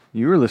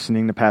You are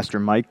listening to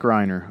Pastor Mike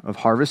Greiner of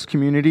Harvest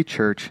Community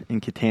Church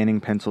in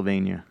Kittanning,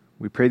 Pennsylvania.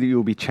 We pray that you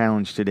will be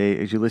challenged today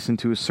as you listen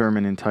to a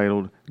sermon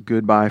entitled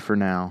Goodbye for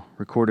Now,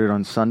 recorded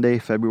on Sunday,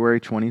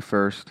 February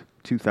 21st,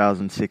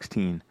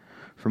 2016.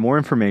 For more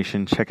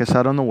information, check us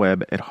out on the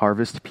web at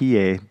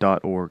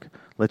harvestpa.org.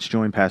 Let's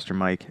join Pastor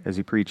Mike as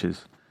he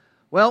preaches.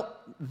 Well,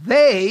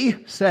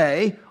 they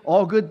say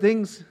all good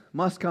things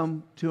must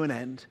come to an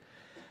end.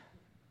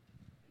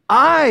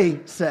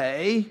 I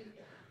say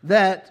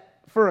that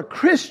for a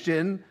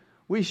Christian,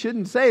 we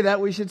shouldn't say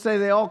that. We should say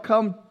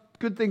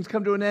good things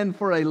come to an end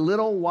for a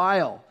little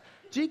while.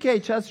 G.K.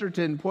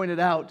 Chesterton pointed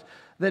out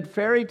that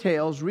fairy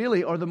tales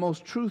really are the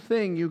most true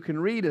thing you can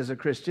read as a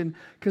Christian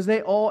because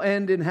they all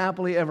end in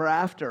happily ever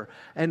after.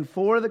 And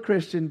for the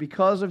Christian,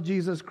 because of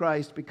Jesus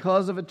Christ,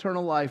 because of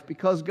eternal life,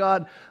 because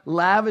God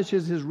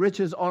lavishes His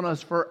riches on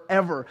us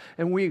forever,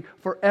 and we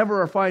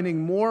forever are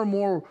finding more and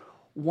more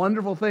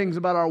wonderful things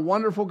about our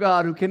wonderful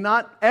God who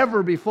cannot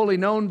ever be fully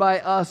known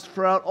by us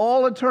throughout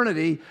all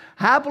eternity,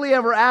 happily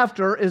ever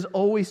after is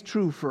always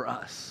true for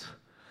us.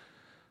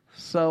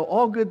 So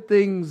all good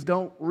things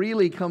don't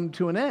really come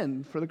to an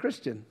end for the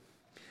Christian.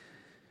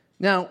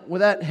 Now,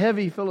 with that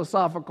heavy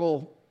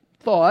philosophical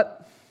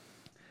thought,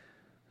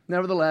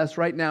 nevertheless,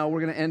 right now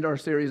we're going to end our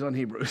series on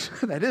Hebrews.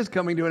 That is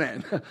coming to an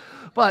end.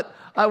 But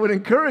I would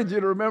encourage you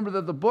to remember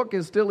that the book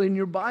is still in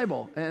your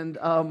Bible, and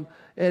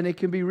it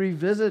can be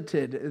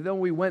revisited. Though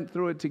we went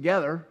through it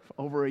together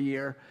over a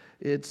year,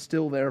 it's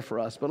still there for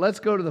us. But let's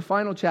go to the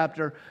final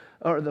chapter,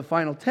 or the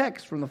final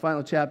text from the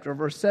final chapter,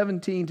 verse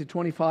 17 to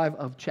 25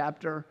 of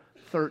chapter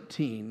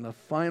 13. The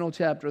final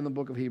chapter in the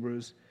book of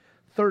Hebrews,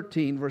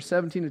 13, verse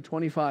 17 to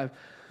 25.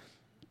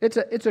 It's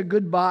a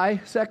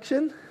goodbye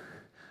section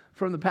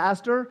from the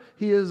pastor.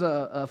 He is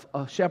a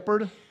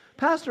shepherd.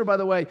 Pastor, by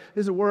the way,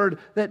 is a word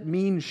that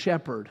means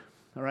shepherd.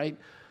 All right?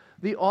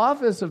 The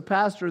office of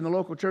pastor in the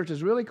local church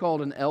is really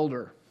called an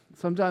elder.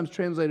 Sometimes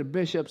translated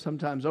bishop,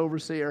 sometimes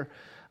overseer.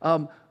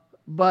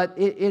 But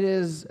it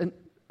is an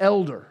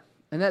elder.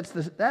 And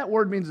that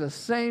word means the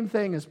same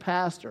thing as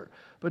pastor.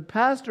 But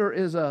pastor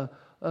is a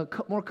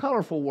more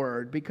colorful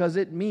word because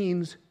it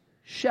means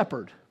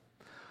shepherd.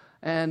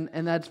 And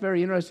that's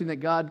very interesting that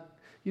God,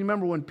 you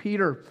remember when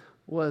Peter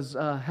was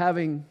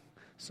having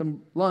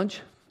some lunch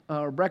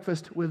or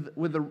breakfast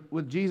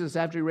with Jesus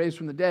after He raised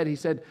from the dead. He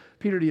said,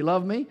 "Peter, do you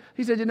love me?"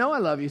 He said, "You know I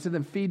love you." He said,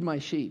 "Then feed my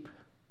sheep.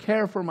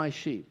 Care for my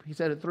sheep." He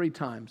said it 3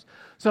 times.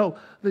 So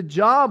the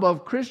job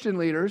of Christian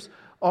leaders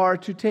are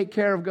to take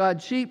care of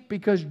God's sheep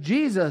because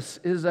Jesus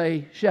is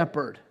a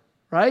shepherd,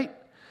 right?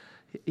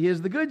 He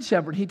is the good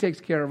shepherd. He takes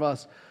care of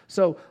us.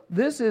 So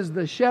this is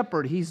the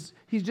shepherd. He's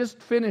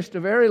just finished a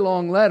very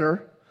long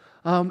letter,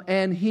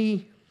 and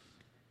he's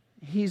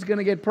going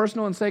to get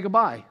personal and say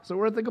goodbye. So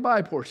we're at the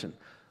goodbye portion.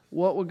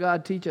 What will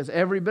God teach us?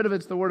 Every bit of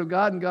it's the Word of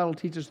God, and God will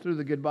teach us through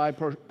the goodbye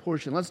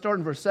portion. Let's start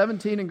in verse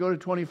 17 and go to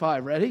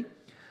 25. Ready?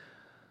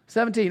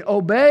 17.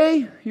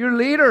 Obey your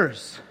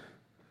leaders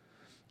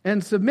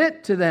and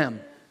submit to them,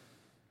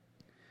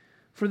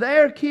 for they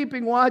are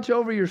keeping watch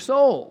over your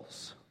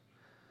souls,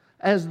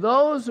 as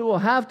those who will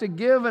have to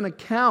give an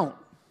account.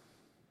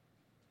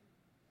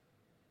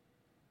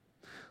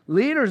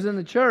 Leaders in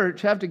the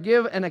church have to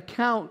give an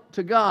account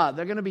to God.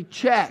 They're going to be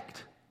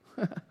checked.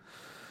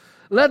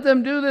 Let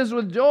them do this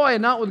with joy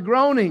and not with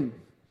groaning,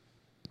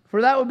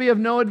 for that would be of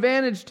no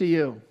advantage to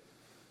you.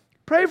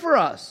 Pray for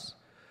us,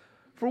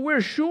 for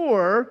we're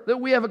sure that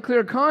we have a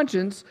clear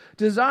conscience,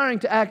 desiring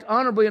to act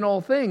honorably in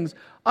all things.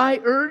 I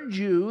urge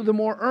you the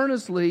more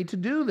earnestly to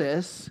do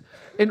this,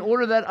 in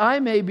order that I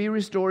may be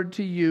restored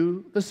to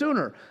you the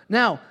sooner.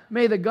 Now,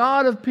 may the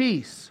God of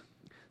peace,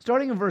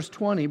 starting in verse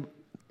 20,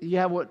 you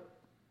have what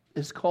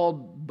is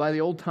called by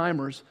the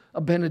old-timers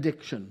a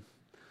benediction,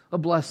 a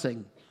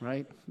blessing,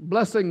 right?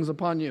 Blessings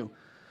upon you.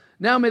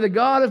 Now may the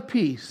God of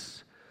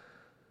peace,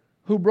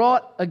 who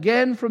brought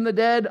again from the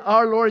dead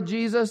our Lord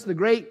Jesus, the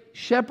great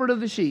shepherd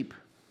of the sheep,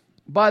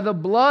 by the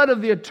blood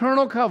of the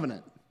eternal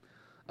covenant,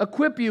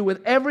 equip you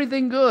with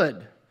everything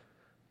good,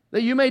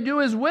 that you may do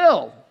His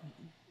will,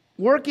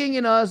 working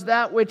in us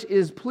that which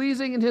is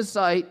pleasing in His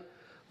sight,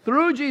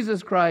 through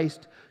Jesus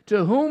Christ,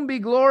 to whom be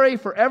glory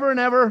forever and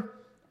ever.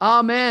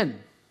 Amen.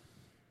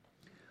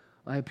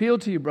 I appeal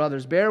to you,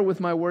 brothers, bear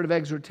with my word of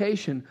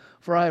exhortation,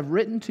 for I have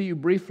written to you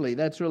briefly.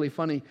 That's really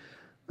funny.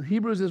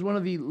 Hebrews is one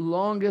of the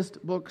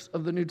longest books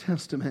of the New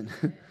Testament.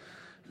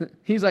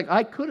 He's like,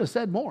 I could have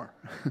said more.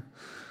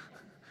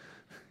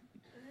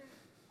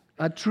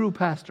 A true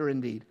pastor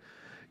indeed.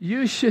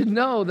 You should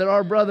know that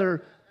our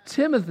brother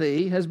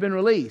Timothy has been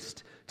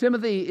released.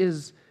 Timothy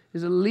is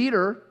a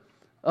leader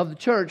of the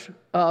church,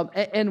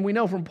 and we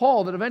know from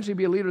Paul that eventually he'd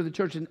be a leader of the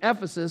church in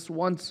Ephesus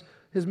once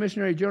his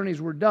missionary journeys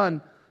were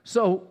done.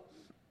 So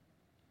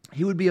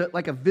he would be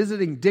like a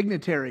visiting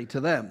dignitary to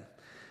them.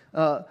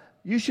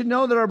 You should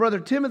know that our brother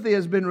Timothy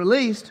has been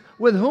released,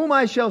 with whom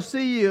I shall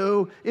see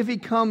you if he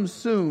comes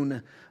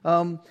soon.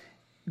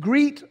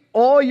 Greet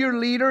all your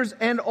leaders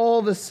and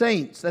all the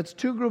saints. That's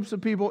 2 groups of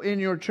people in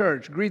your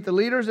church. Greet the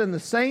leaders and the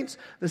saints.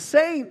 The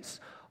saints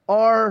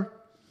are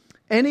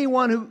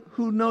anyone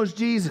who knows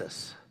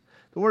Jesus.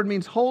 The word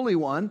means Holy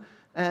One,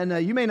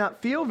 and you may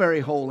not feel very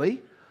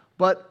holy,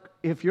 but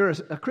if you're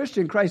a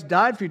Christian, Christ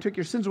died for you, took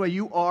your sins away,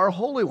 you are a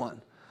Holy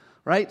One,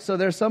 right? So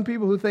there's some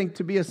people who think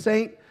to be a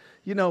saint,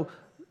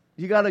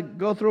 you got to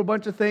go through a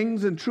bunch of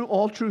things, and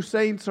all true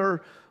saints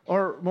are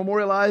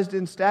memorialized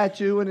in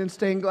statue and in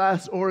stained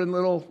glass or in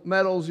little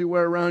medals you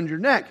wear around your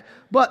neck.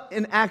 But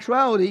in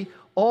actuality,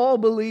 all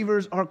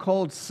believers are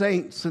called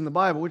saints in the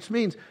Bible, which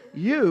means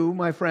you,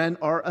 my friend,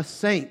 are a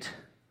saint.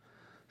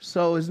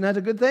 So isn't that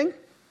a good thing?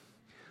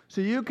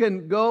 So you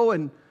can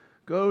go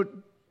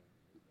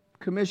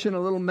commission a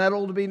little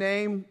medal to be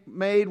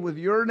made with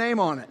your name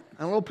on it,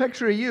 and a little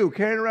picture of you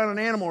carrying around an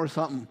animal or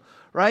something,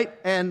 right?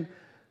 And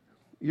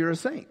you're a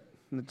saint,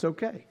 and it's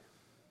okay.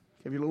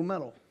 Give you a little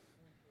medal.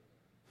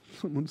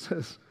 Someone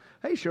says,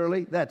 "Hey,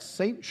 Shirley," that's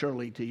Saint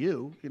Shirley to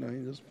you. You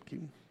just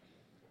keep.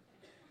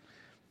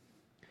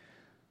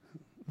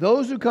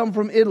 Those who come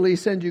from Italy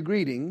send you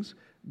greetings.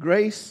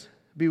 Grace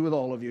be with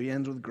all of you. He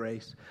ends with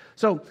grace.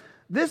 So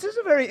this is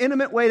a very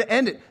intimate way to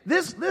end it.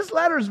 This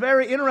letter is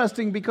very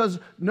interesting because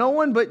no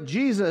one but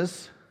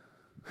Jesus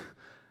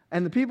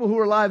and the people who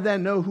were alive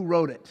then know who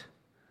wrote it.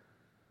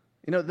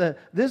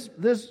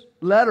 This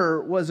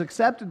letter was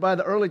accepted by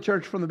the early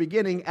church from the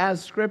beginning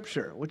as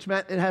Scripture, which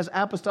meant it has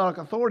apostolic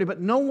authority, but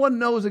no one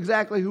knows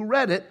exactly who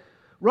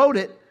wrote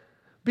it,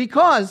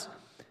 because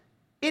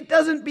it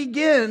doesn't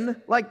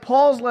begin like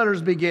Paul's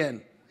letters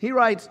begin. He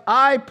writes,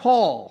 "I,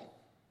 Paul."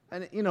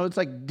 And, it's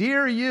like,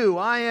 "Dear you,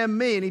 I am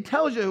me." And he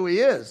tells you who he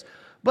is.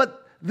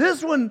 But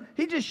this one,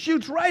 he just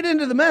shoots right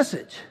into the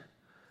message.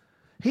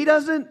 He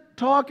doesn't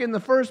talk in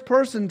the first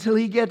person till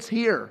he gets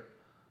here.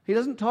 He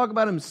doesn't talk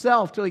about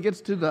himself till he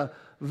gets to the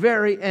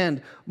very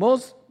end.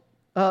 Most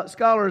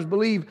scholars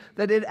believe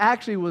that it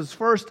actually was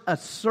first a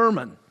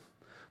sermon.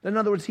 In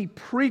other words, he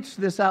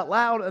preached this out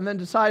loud and then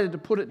decided to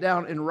put it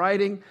down in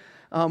writing.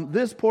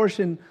 This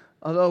portion,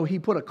 although he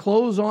put a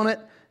close on it,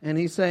 and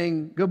he's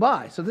saying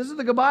goodbye. So this is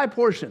the goodbye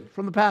portion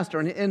from the pastor.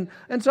 And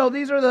so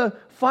these are the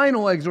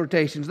final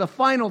exhortations, the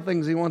final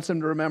things he wants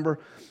them to remember.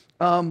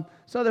 So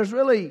there's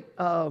really,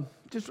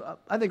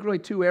 I think, really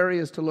two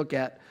areas to look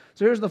at.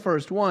 So here's the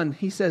first one.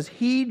 He says,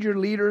 "Heed your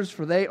leaders,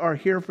 for they are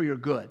here for your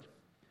good."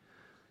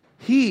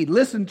 Heed,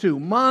 listen to,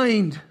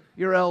 mind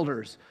your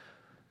elders.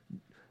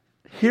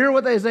 Hear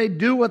what they say,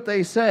 do what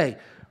they say.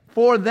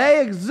 For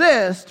they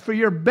exist for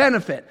your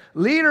benefit.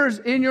 Leaders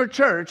in your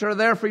church are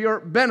there for your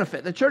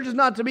benefit. The church is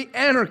not to be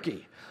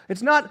anarchy.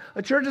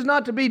 A church is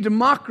not to be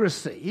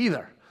democracy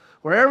either,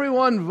 where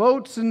everyone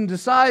votes and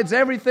decides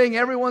everything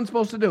everyone's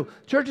supposed to do.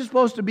 Church is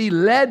supposed to be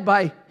led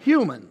by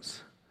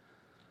humans.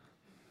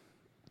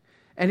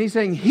 And he's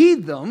saying,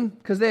 heed them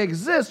because they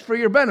exist for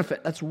your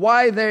benefit. That's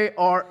why they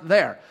are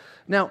there.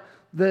 Now,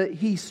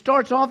 he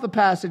starts off the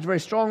passage very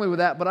strongly with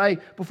that, but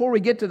before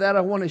we get to that,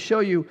 I want to show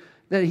you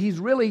that he's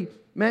really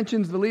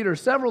mentions the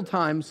leaders several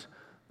times,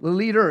 the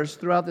leaders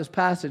throughout this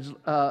passage.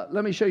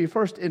 Let me show you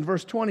first in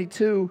verse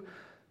 22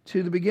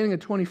 to the beginning of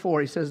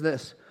 24. He says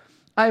this,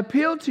 "I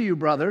appeal to you,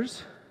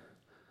 brothers,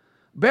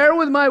 bear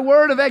with my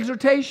word of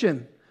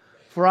exhortation,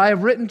 for I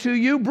have written to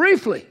you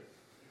briefly.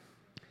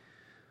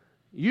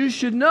 You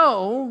should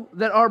know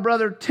that our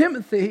brother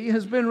Timothy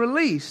has been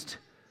released,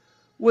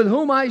 with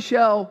whom I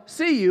shall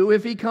see you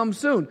if he comes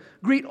soon.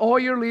 Greet all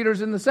your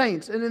leaders and the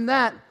saints." And in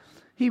that,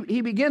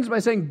 he begins by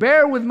saying,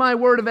 bear with my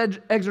word of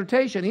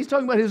exhortation. He's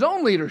talking about his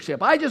own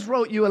leadership. I just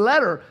wrote you a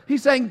letter.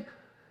 He's saying,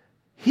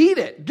 heed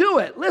it, do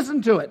it,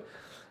 listen to it.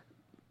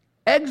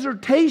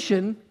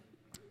 Exhortation,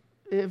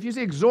 if you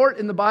see exhort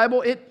in the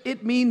Bible,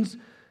 it means,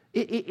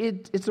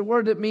 it's a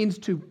word that means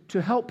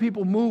to help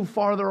people move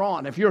farther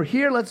on. If you're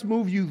here, let's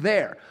move you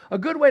there. A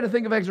good way to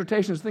think of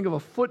exhortation is think of a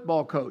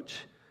football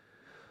coach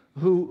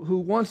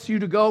who wants you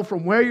to go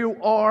from where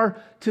you are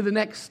to the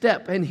next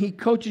step, and he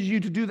coaches you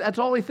to do that. That's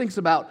all he thinks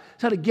about,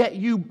 is how to get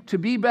you to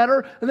be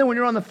better. And then when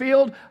you're on the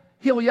field,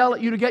 he'll yell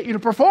at you to get you to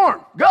perform.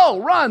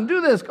 Go, run,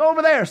 do this, go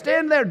over there,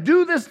 stand there,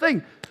 do this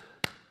thing.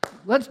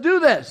 Let's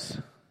do this.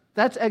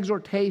 That's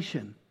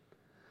exhortation.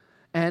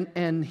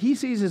 And he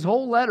sees his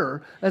whole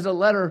letter as a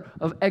letter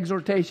of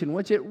exhortation,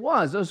 which it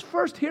was. Those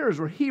first hearers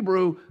were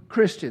Hebrew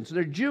Christians.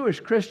 They're Jewish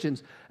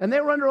Christians. And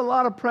they were under a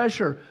lot of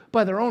pressure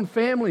by their own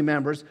family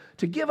members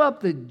to give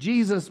up the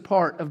Jesus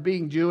part of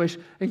being Jewish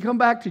and come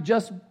back to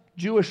just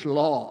Jewish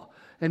law.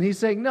 And he's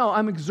saying, no,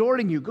 I'm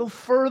exhorting you. Go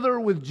further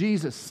with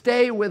Jesus.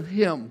 Stay with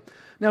him.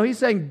 Now he's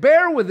saying,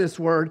 bear with this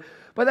word.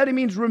 By that he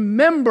means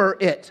remember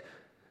it.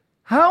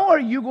 How are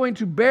you going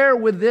to bear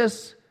with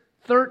this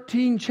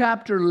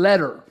 13-chapter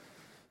letter?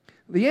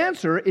 The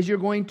answer is you're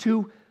going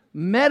to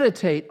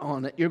meditate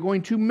on it. You're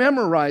going to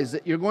memorize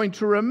it. You're going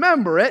to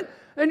remember it.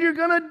 And you're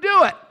going to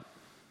do it.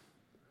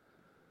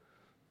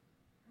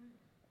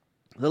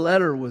 The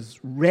letter was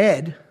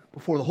read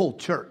before the whole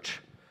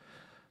church.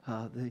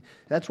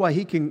 That's why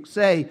he can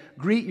say,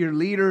 greet your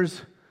leaders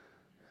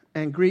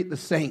and greet the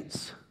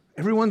saints.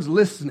 Everyone's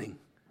listening,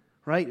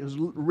 right? It was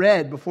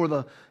read before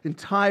the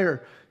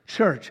entire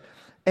church.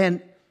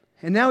 And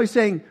And now he's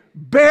saying,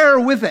 bear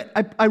with it.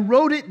 I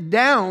wrote it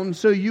down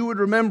so you would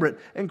remember it.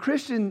 And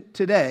Christian,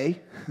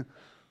 today,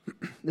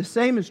 the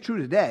same is true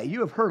today. You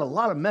have heard a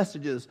lot of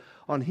messages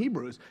on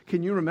Hebrews.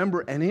 Can you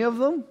remember any of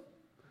them?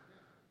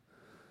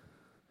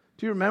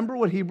 Do you remember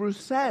what Hebrews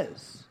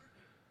says?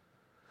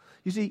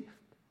 You see,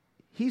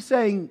 he's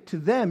saying to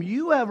them,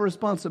 you have a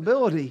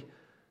responsibility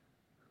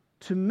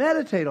to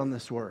meditate on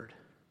this word.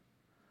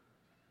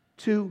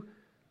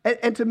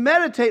 And to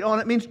meditate on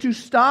it means to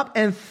stop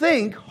and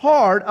think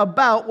hard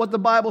about what the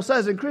Bible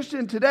says. And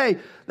Christian, today,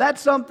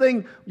 that's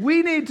something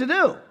we need to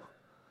do.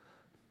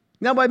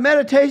 Now, by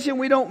meditation,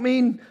 we don't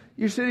mean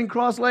you're sitting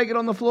cross-legged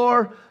on the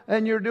floor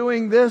and you're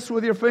doing this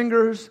with your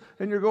fingers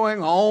and you're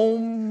going,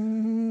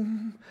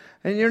 Om.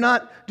 And you're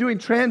not doing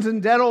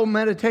transcendental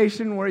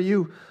meditation where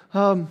you,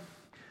 how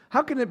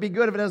can it be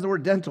good if it has the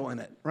word dental in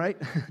it, right?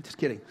 Just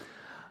kidding.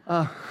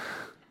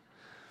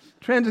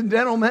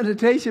 Transcendental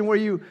meditation where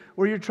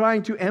you're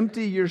trying to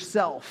empty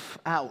yourself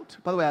out.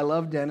 By the way, I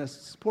love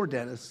dentists. Poor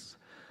dentists.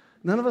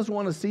 None of us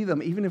want to see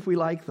them, even if we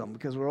like them,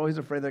 because we're always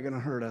afraid they're going to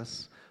hurt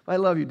us. I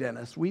love you,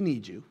 dentists. We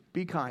need you.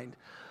 Be kind.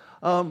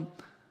 You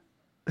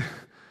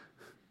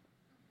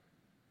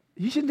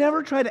should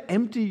never try to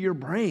empty your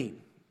brain.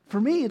 For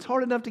me, it's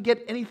hard enough to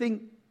get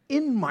anything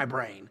in my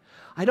brain.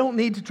 I don't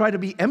need to try to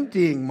be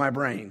emptying my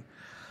brain.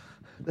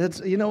 That's,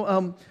 I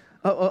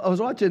was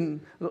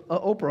watching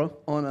Oprah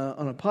on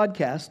a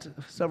podcast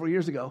several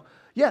years ago.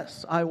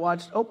 Yes, I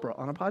watched Oprah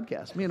on a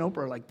podcast. Me and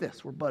Oprah are like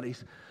this. We're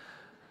buddies.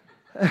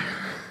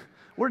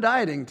 We're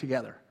dieting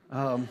together.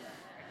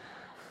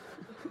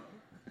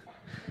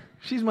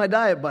 She's my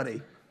diet buddy.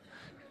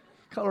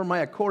 Call her my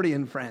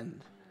accordion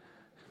friend.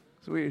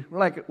 So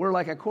we're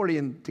like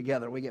accordion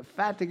together. We get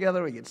fat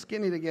together, we get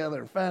skinny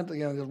together, fat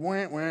together. Just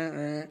wah, wah,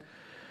 wah.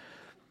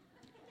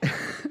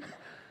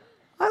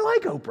 I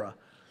like Oprah,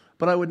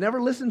 but I would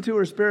never listen to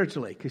her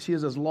spiritually because she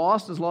is as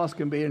lost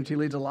can be, and she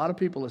leads a lot of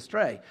people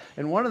astray.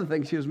 And one of the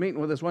things, she was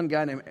meeting with this one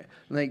guy named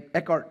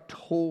Eckhart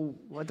Tolle.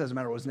 What doesn't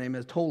matter what his name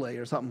is, Tolle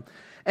or something.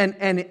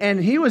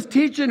 And he was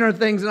teaching her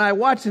things, and I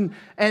watched, and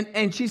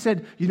she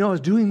said, I was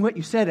doing what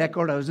you said,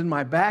 Eckhart. I was in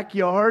my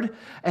backyard,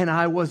 and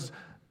I was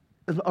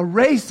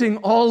erasing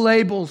all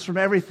labels from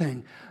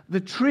everything. The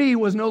tree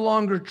was no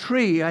longer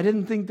tree. I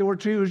didn't think the word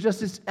tree was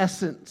just its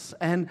essence.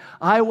 And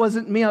I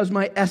wasn't me, I was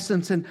my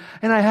essence. And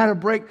I had a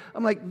break.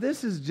 I'm like,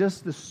 this is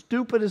just the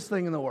stupidest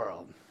thing in the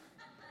world.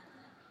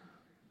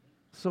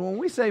 So when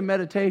we say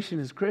meditation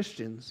as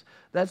Christians,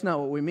 that's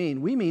not what we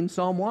mean. We mean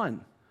Psalm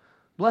 1.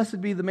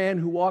 Blessed be the man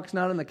who walks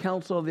not in the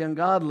counsel of the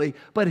ungodly,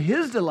 but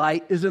his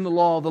delight is in the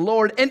law of the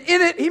Lord, and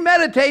in it he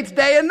meditates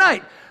day and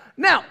night.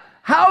 Now,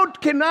 how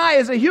can I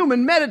as a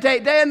human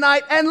meditate day and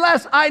night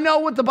unless I know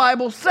what the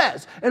Bible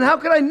says? And how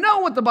can I know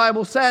what the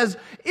Bible says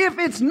if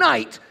it's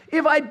night,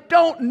 if I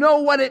don't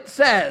know what it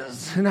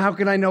says? And how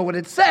can I know what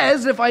it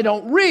says if I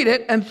don't read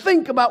it and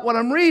think about what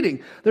I'm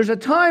reading? There's a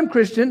time,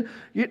 Christian,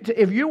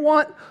 if you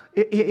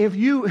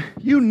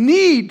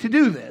need to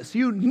do this,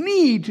 you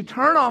need to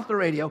turn off the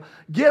radio,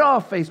 get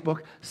off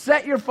Facebook,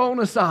 set your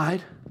phone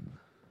aside.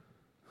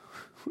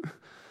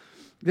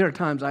 There are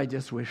times I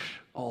just wish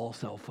all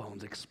cell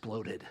phones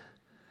exploded.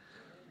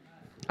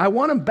 I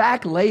want them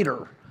back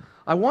later.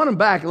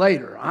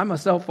 I'm a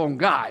cell phone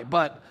guy,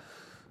 but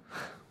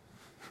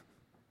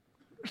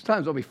there's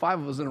times there'll be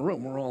 5 of us in a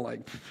room. We're all like,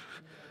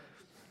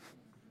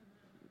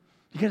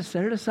 you got to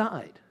set it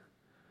aside.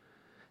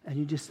 And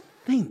you just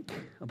think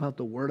about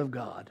the Word of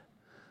God.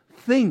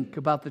 Think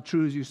about the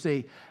truths you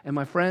see. And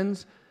my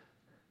friends,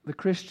 the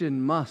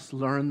Christian must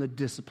learn the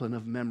discipline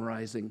of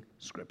memorizing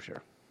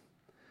Scripture.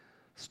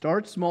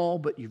 Start small,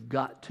 but you've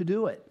got to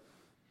do it.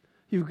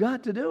 You've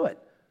got to do it.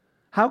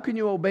 How can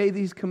you obey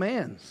these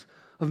commands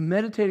of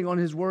meditating on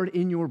His Word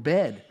in your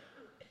bed,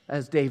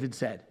 as David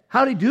said?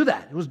 How did he do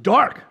that? It was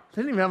dark.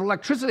 They didn't even have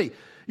electricity.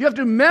 You have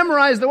to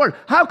memorize the Word.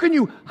 How can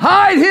you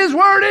hide His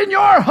Word in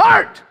your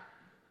heart?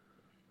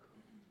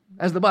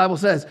 As the Bible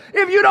says,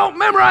 if you don't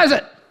memorize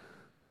it.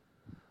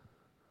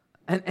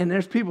 And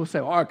there's people who say,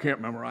 I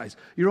can't memorize.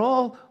 You're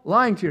all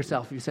lying to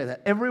yourself if you say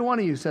that. Every one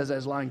of you says that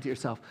is lying to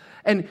yourself.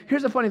 And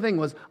here's the funny thing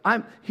was,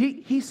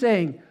 he's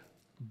saying,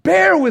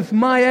 bear with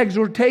my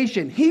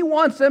exhortation. He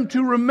wants them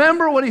to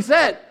remember what he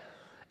said.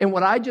 And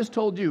what I just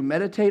told you,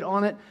 meditate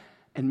on it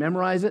and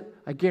memorize it,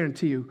 I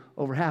guarantee you,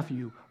 over half of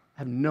you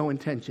have no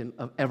intention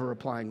of ever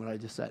applying what I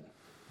just said.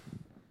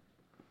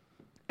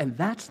 And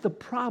that's the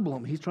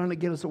problem he's trying to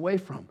get us away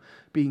from,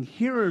 being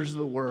hearers of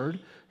the word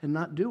and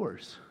not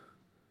doers.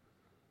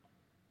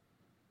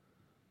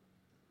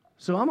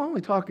 So I'm only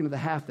talking to the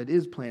half that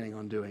is planning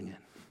on doing it.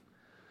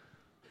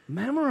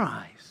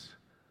 Memorize.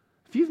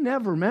 If you've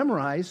never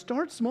memorized,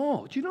 start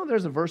small. Do you know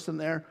there's a verse in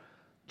there,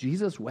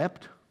 Jesus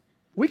wept?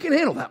 We can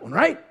handle that one,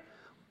 right?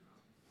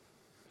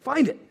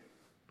 Find it.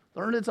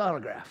 Learn its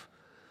autograph.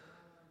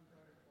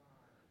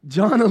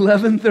 John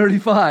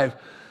 11:35.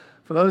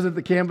 For those at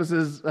the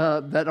campuses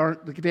that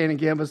aren't the Catanian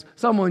campus,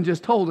 someone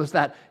just told us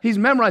that. He's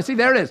memorized. See,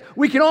 there it is.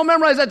 We can all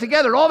memorize that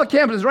together at all the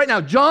campuses right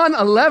now. John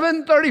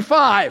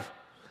 11:35.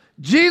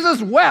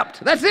 Jesus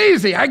wept. That's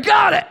easy. I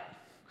got it.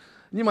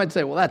 And you might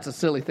say, well, that's a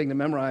silly thing to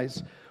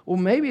memorize. Well,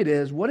 maybe it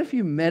is. What if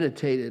you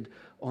meditated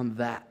on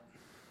that?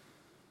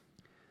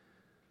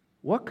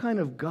 What kind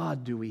of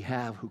God do we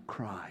have who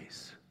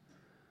cries?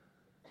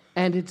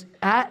 And it's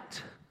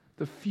at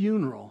the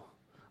funeral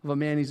of a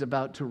man he's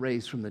about to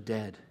raise from the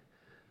dead.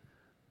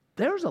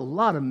 There's a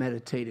lot of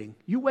meditating.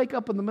 You wake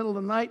up in the middle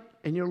of the night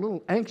and you're a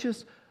little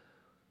anxious.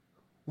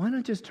 Why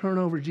not just turn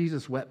over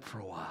Jesus Wept for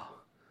a while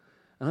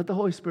and let the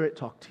Holy Spirit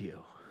talk to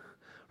you,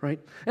 right?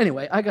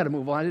 Anyway, I got to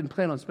move on. I didn't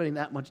plan on spending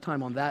that much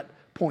time on that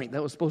point.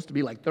 That was supposed to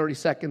be like 30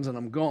 seconds and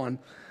I'm gone.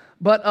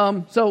 But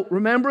so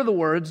remember the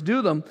words,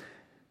 do them.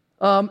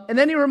 And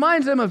then he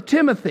reminds them of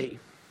Timothy,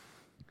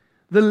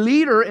 the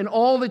leader in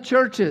all the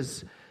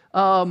churches.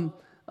 A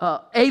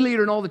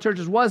leader in all the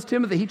churches was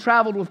Timothy. He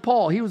traveled with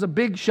Paul. He was a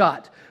big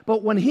shot.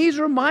 But when he's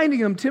reminding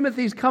them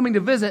Timothy's coming to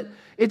visit,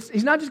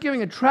 he's not just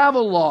giving a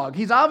travel log.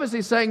 He's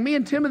obviously saying, me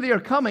and Timothy are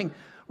coming.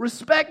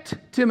 Respect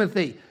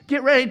Timothy.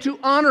 Get ready to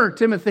honor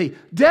Timothy.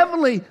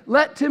 Definitely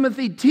let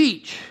Timothy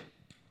teach.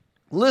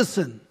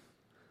 Listen.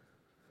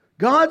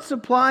 God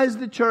supplies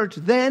the church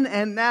then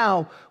and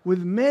now with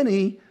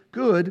many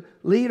good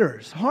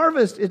leaders.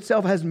 Harvest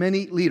itself has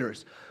many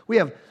leaders. We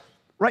have,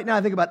 right now,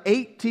 I think about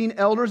 18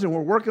 elders, and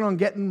we're working on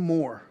getting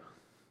more.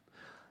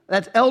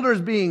 That's elders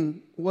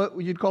being what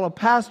you'd call a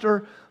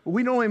pastor.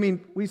 We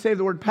say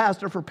the word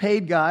pastor for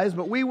paid guys,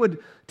 but we would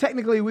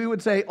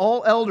say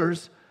all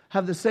elders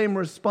have the same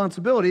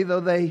responsibility, though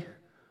they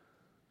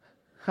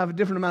have a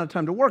different amount of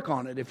time to work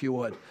on it, if you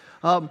would.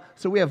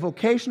 So we have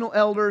vocational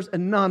elders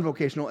and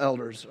non-vocational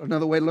elders.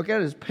 Another way to look at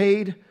it is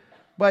paid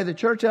by the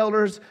church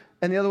elders,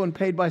 and the other one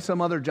paid by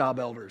some other job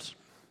elders.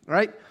 All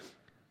right?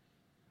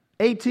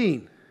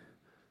 18.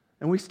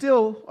 And we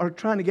still are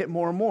trying to get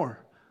more and more.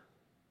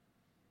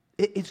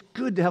 It's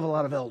good to have a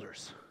lot of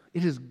elders.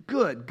 It is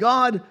good.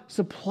 God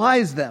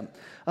supplies them.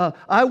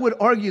 I would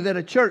argue that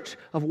a church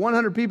of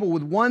 100 people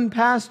with one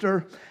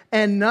pastor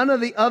and none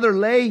of the other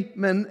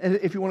laymen,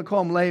 if you want to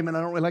call them laymen,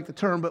 I don't really like the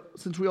term, but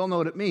since we all know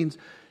what it means,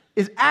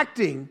 is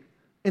acting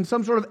in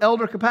some sort of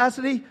elder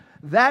capacity,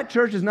 that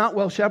church is not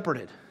well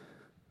shepherded.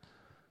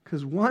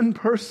 Because one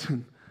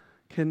person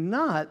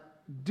cannot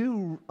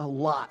do a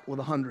lot with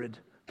 100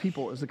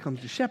 people as it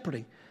comes to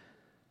shepherding.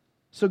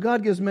 So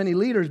God gives many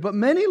leaders, but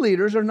many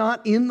leaders are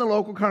not in the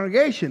local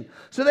congregation.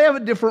 So they have a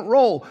different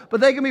role,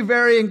 but they can be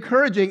very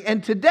encouraging.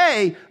 And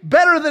today,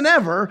 better than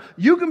ever,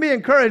 you can be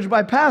encouraged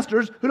by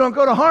pastors who don't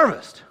go to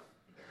Harvest.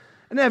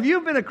 And now, if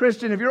you've been a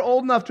Christian, if you're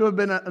old enough to have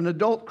been an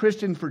adult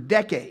Christian for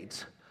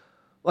decades,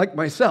 like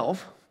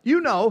myself,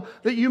 you know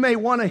that you may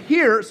want to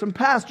hear some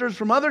pastors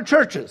from other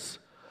churches.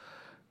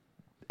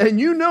 And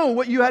you know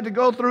what you had to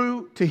go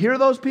through to hear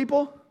those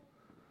people?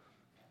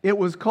 It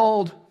was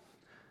called,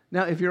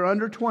 now if you're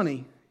under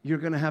 20, you're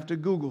going to have to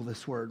Google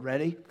this word.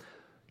 Ready?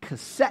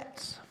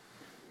 Cassettes.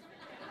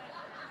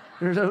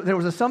 There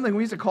was something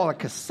we used to call a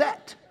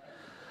cassette.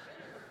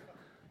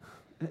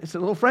 It's a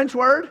little French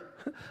word.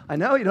 I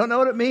know, you don't know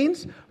what it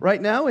means.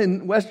 Right now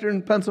in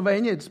Western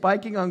Pennsylvania, it's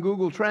spiking on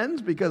Google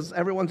Trends because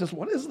everyone's just,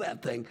 what is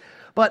that thing?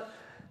 But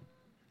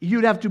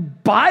you'd have to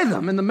buy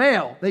them in the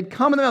mail. They'd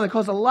come in the mail. They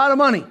cost a lot of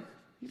money.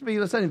 You used to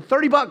be sending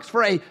 $30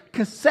 for a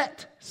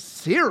cassette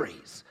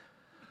series.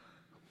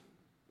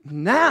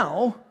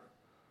 Now,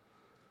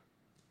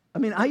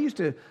 I used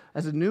to,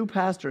 as a new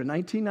pastor in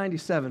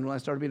 1997, when I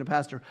started being a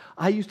pastor,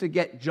 I used to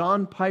get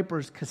John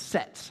Piper's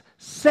cassettes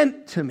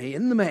sent to me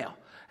in the mail.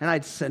 And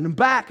I'd send them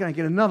back and I'd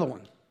get another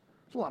one.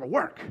 It's a lot of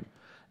work.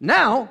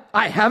 Now,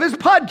 I have his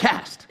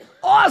podcast.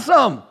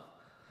 Awesome!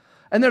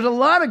 And there's a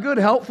lot of good,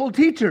 helpful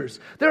teachers.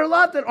 There are a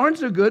lot that aren't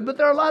so good, but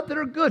there are a lot that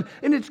are good.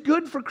 And it's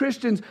good for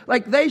Christians.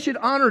 Like they should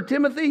honor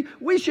Timothy,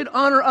 we should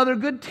honor other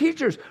good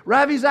teachers.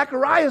 Ravi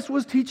Zacharias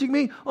was teaching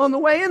me on the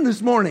way in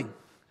this morning.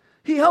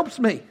 He helps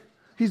me.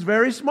 He's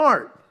very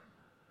smart.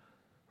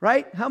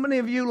 Right? How many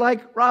of you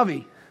like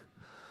Ravi?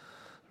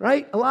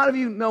 Right? A lot of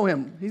you know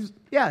him. He's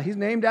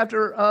named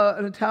after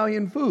an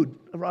Italian food,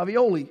 a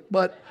ravioli.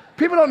 But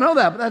people don't know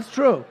that, but that's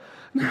true.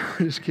 No,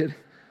 just kidding.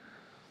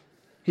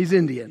 He's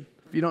Indian,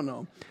 if you don't know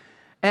him.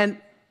 And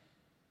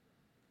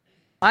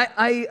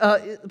I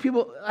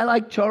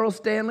like Charles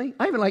Stanley.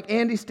 I even like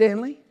Andy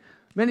Stanley.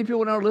 Many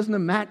people now listen to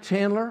Matt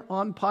Chandler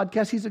on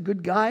podcasts. He's a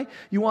good guy.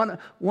 You want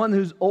one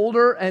who's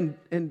older and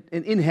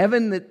in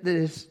heaven that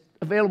is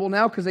available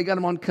now because they got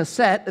him on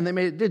cassette and they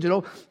made it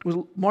digital. It was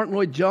Martin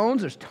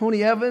Lloyd-Jones. There's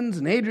Tony Evans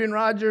and Adrian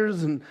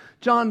Rogers and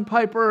John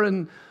Piper.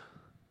 And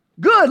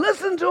good,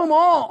 listen to them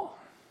all.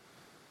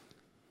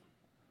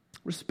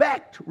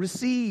 Respect,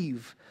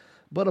 receive,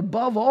 but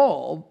above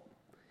all,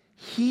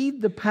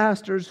 heed the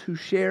pastors who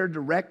share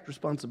direct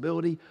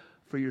responsibility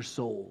for your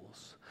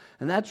souls.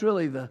 And that's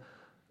really the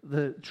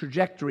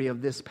trajectory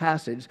of this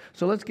passage.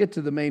 So let's get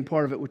to the main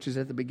part of it, which is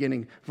at the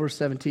beginning, verse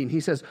 17.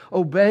 He says,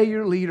 obey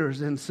your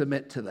leaders and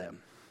submit to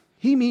them.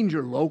 He means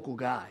your local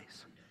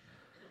guys.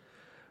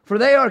 For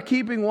they are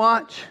keeping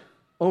watch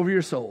over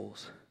your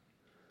souls.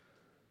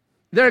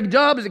 Their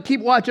job is to keep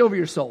watch over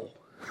your soul.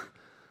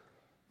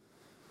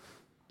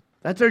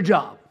 That's their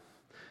job.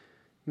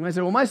 You might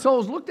say, well, my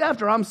soul's looked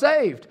after. I'm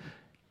saved.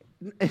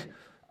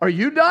 Are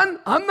you done?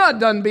 I'm not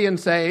done being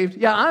saved.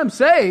 Yeah, I'm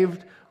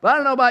saved, but I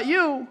don't know about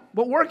you,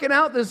 but working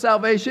out this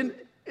salvation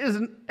is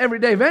an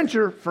everyday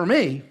venture for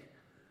me.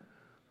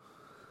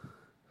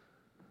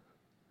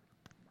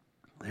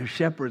 There's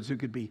shepherds who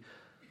could be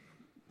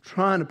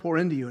trying to pour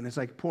into you, and it's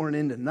like pouring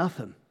into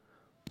nothing.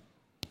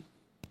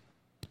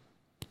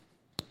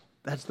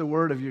 That's the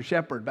word of your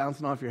shepherd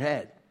bouncing off your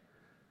head.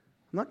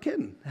 I'm not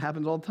kidding. It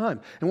happens all the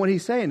time. And what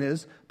he's saying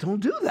is, don't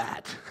do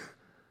that.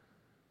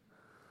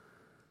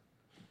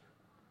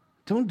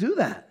 Don't do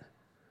that.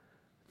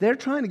 They're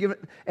trying to give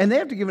it, and they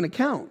have to give an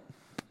account.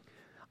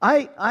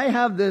 I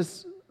have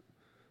this,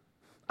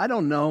 I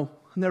don't know,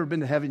 I've never been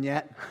to heaven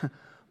yet,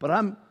 but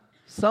I'm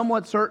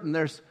somewhat certain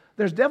there's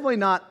definitely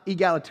not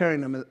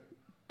egalitarianism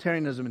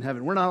in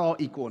heaven. We're not all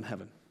equal in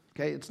heaven.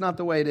 Okay? It's not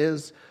the way it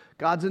is.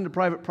 God's into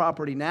private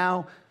property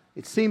now.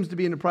 It seems to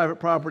be into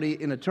private property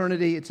in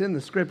eternity. It's in the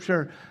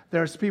Scripture.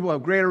 There's people who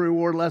have greater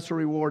reward, lesser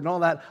reward, and all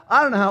that.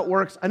 I don't know how it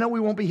works. I know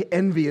we won't be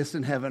envious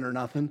in heaven or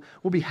nothing.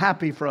 We'll be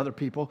happy for other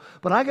people.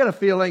 But I got a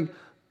feeling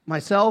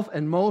myself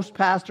and most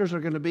pastors are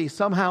going to be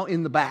somehow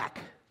in the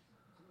back.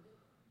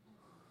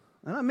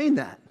 And I mean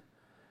that.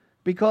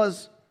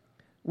 Because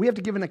we have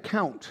to give an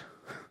account.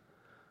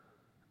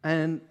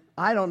 And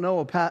I don't know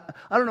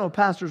a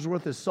pastor's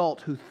worth his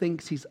salt who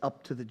thinks he's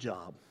up to the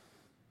job.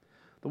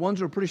 The ones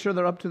who are pretty sure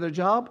they're up to their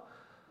job,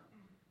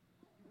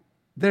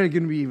 they're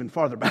going to be even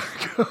farther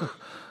back. We have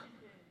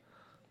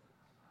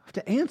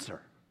to answer.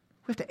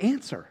 We have to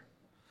answer.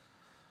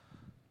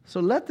 So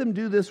let them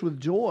do this with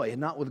joy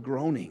and not with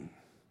groaning,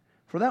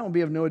 for that will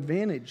be of no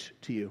advantage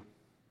to you.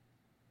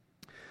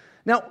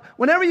 Now,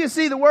 whenever you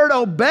see the word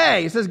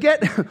obey, it says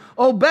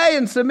obey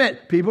and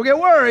submit. People get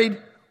worried.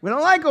 We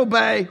don't like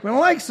obey. We don't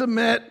like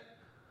submit.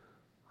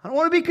 I don't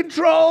want to be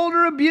controlled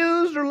or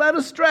abused or led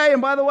astray.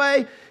 And by the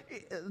way,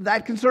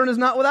 that concern is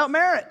not without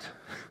merit.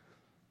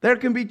 There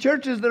can be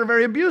churches that are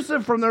very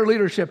abusive from their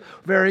leadership,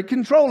 very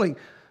controlling,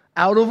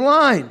 out of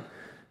line.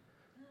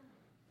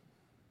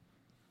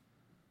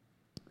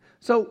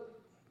 So,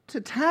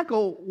 to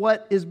tackle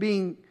what is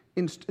being,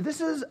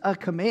 this is a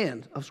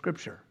command of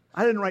Scripture.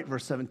 I didn't write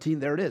verse 17,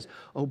 there it is.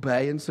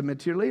 Obey and submit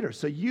to your leaders.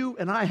 So you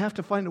and I have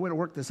to find a way to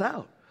work this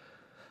out.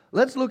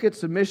 Let's look at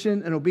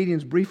submission and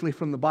obedience briefly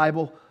from the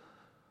Bible,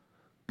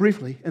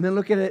 and then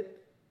look at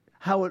it,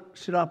 how it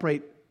should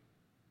operate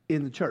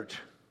in the church,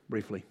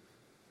 briefly.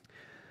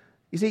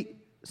 You see,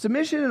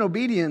 submission and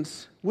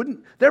obedience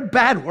they're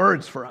bad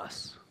words for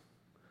us.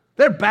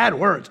 They're bad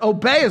words.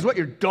 Obey is what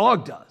your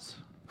dog does,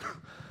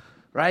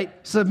 right?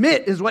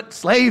 Submit is what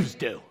slaves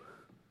do,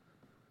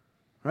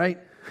 right?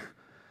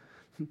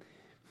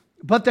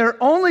 But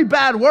they're only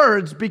bad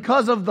words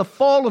because of the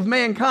fall of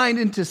mankind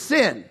into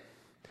sin.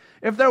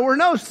 If there were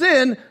no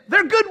sin,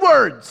 they're good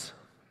words.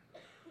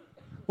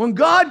 When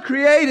God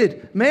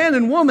created man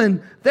and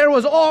woman, there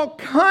was all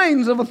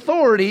kinds of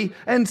authority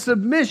and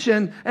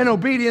submission and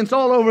obedience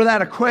all over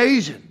that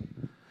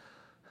equation.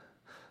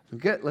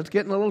 Let's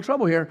get in a little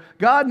trouble here.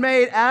 God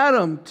made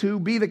Adam to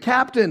be the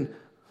captain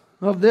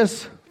of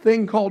this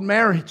thing called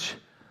marriage.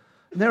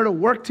 And they're to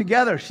work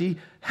together. She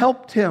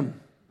helped him.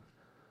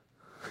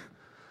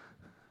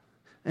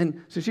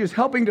 And so she was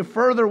helping to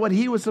further what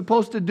he was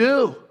supposed to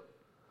do.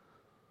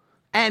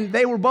 And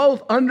they were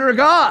both under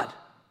God.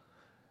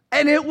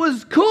 And it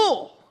was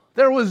cool.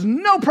 There was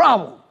no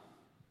problem.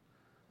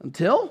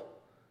 Until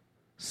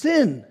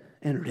sin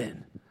entered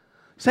in.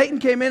 Satan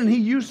came in and he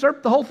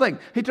usurped the whole thing.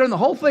 He turned the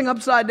whole thing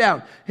upside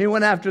down. He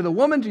went after the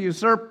woman to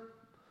usurp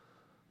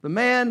the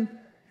man,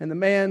 and the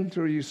man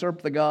to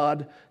usurp the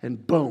God,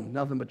 and boom,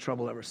 nothing but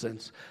trouble ever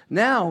since.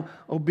 Now,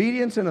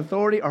 obedience and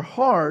authority are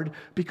hard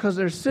because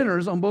there's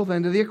sinners on both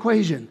ends of the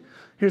equation.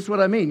 Here's what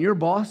I mean. Your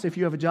boss, if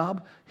you have a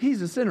job,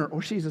 he's a sinner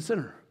or she's a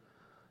sinner.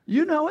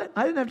 You know it.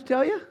 I didn't have to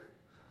tell you.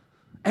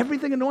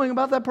 Everything annoying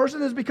about that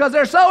person is because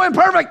they're so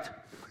imperfect.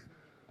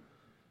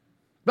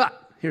 But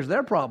here's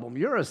their problem.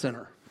 You're a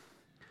sinner.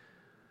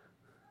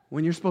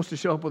 When you're supposed to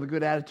show up with a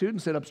good attitude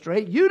and sit up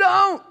straight, you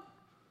don't.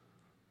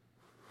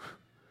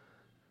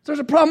 There's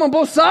a problem on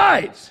both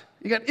sides.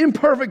 You got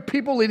imperfect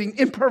people leading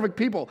imperfect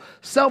people.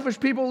 Selfish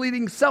people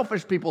leading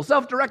selfish people.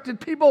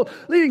 Self-directed people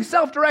leading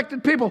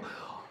self-directed people.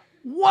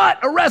 What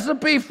a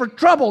recipe for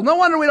trouble. No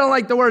wonder we don't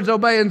like the words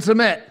obey and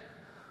submit.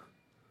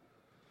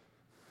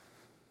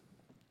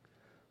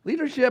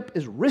 Leadership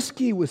is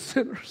risky with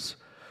sinners.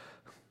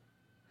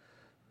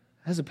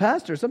 As a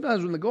pastor,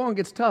 sometimes when the going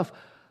gets tough,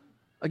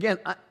 again,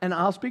 and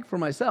I'll speak for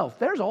myself,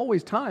 there's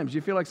always times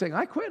you feel like saying,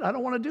 I quit. I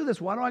don't want to do this.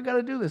 Why do I got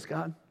to do this,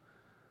 God?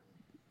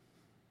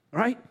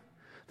 Right?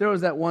 There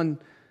was that one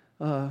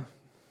young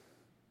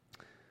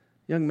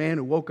man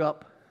who woke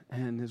up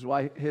and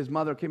his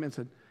mother came in and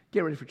said,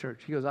 get ready for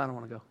church. He goes, I don't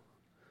want to go.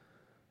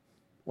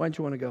 Why don't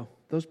you want to go?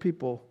 Those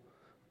people,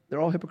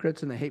 they're all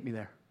hypocrites and they hate me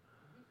there.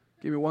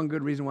 Give me one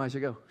good reason why I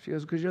should go. She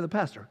goes, because you're the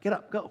pastor. Get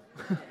up, go.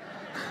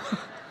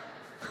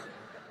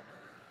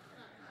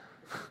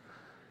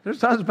 There's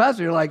times as a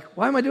pastor you're like,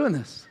 why am I doing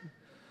this?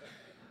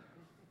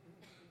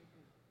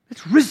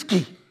 It's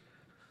risky.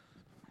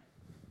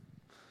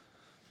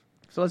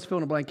 So let's fill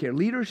in a blank here.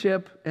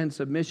 Leadership and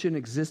submission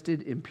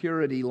existed in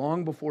purity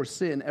long before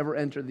sin ever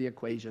entered the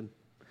equation.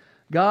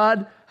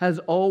 God has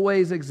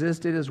always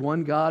existed as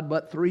one God,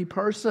 but three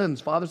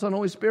persons, Father, Son,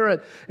 Holy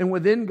Spirit. And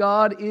within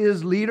God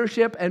is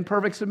leadership and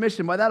perfect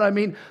submission. By that I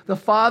mean the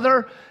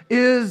Son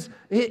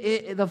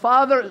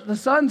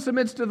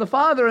submits to the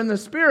Father, and the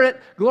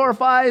Spirit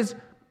glorifies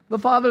the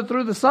Father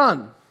through the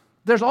Son.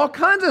 There's all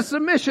kinds of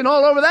submission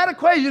all over that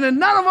equation, and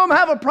none of them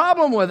have a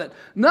problem with it.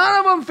 None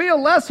of them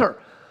feel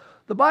lesser.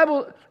 The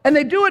Bible, and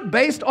they do it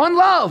based on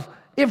love.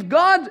 If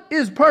God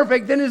is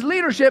perfect, then His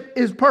leadership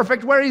is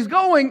perfect. Where He's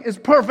going is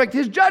perfect.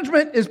 His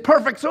judgment is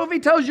perfect. So if He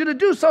tells you to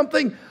do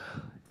something,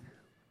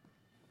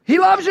 He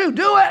loves you.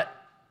 Do it.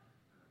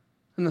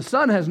 And the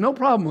Son has no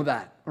problem with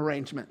that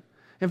arrangement.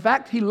 In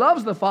fact, He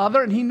loves the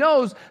Father, and He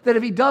knows that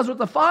if He does what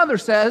the Father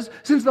says,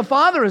 since the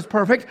Father is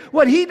perfect,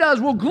 what He does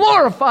will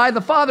glorify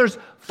the Father's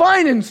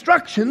fine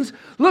instructions.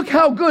 Look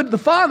how good the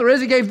Father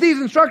is. He gave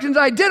these instructions,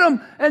 I did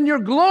them, and your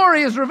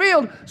glory is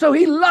revealed. So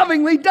He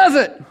lovingly does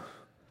it.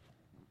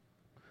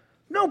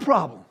 No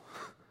problem.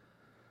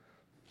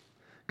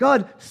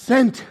 God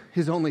sent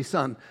His only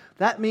Son.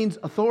 That means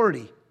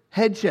authority,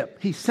 headship.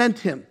 He sent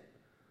Him.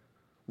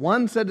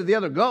 One said to the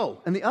other,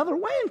 go, and the other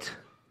went.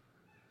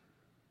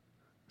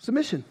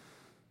 Submission.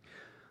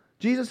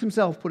 Jesus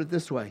Himself put it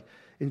this way.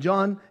 In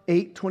John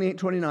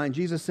 8:28-29,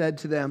 Jesus said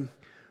to them,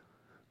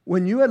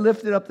 when you had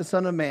lifted up the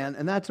Son of Man,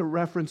 and that's a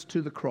reference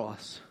to the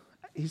cross.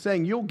 He's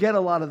saying, you'll get a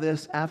lot of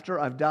this after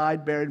I've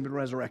died, buried, and been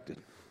resurrected.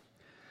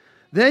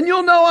 Then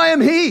you'll know I am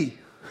He.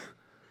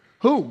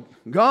 Who?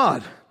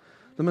 God,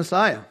 the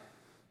Messiah.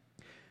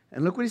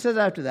 And look what He says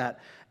after that.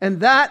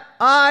 And that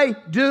I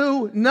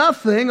do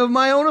nothing of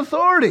my own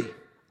authority.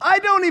 I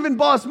don't even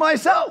boss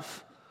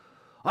myself.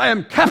 I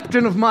am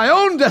captain of my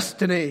own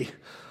destiny.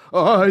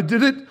 I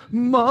did it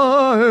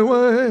my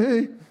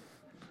way.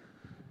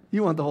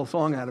 You want the whole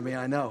song out of me,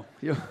 I know.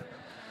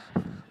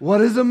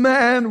 What is a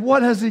man?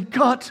 What has he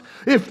got?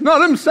 If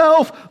not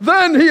himself,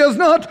 then he is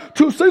not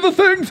to say the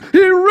things he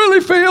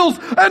really feels,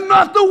 and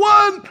not the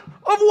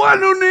one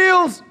who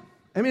kneels.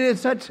 I mean,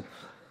 it's such...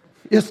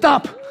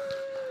 stop.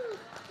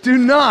 Do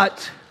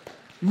not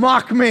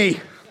mock me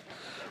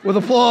with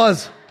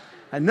applause.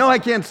 I know I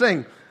can't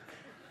sing.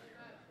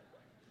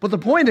 But the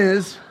point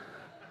is,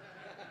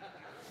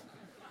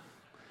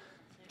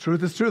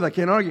 truth is truth. I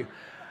can't argue.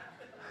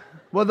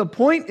 Well, the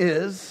point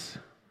is,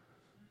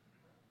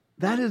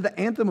 that is the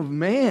anthem of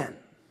man.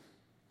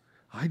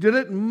 I did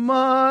it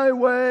my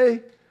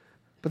way.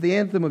 But the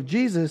anthem of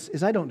Jesus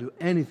is, I don't do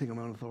anything of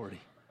my own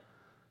authority.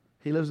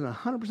 He lives in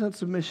 100%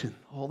 submission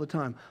all the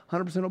time,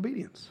 100%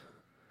 obedience.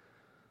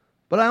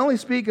 But I only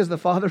speak as the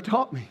Father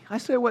taught me.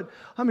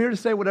 I'm here to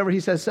say whatever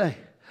He says say.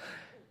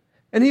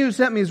 And He who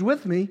sent me is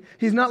with me.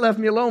 He's not left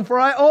me alone, for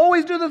I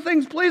always do the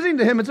things pleasing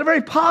to Him. It's a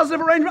very positive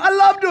arrangement. I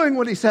love doing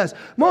what He says.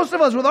 Most of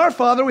us with our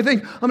Father, we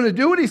think, I'm going to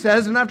do what He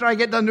says, and after I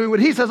get done doing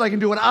what He says, I can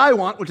do what I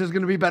want, which is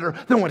going to be better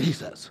than what He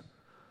says.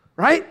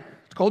 Right?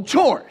 It's called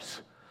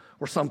chores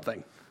or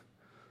something.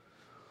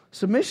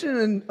 Submission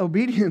and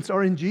obedience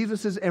are in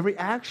Jesus' every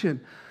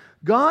action.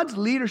 God's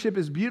leadership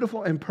is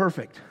beautiful and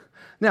perfect.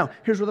 Now,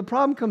 here's where the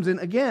problem comes in.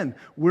 Again,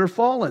 we're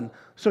fallen.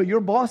 So your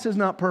boss is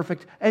not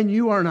perfect, and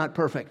you are not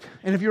perfect.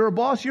 And if you're a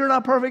boss, you're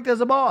not perfect as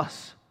a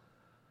boss.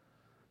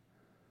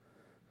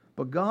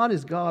 But God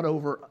is God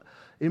over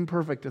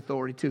imperfect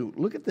authority too.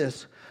 Look at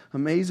this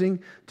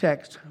amazing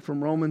text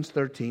from Romans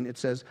 13. It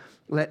says,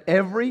 let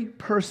every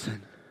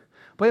person,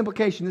 by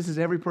implication, this is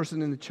every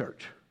person in the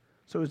church.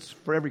 So it's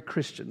for every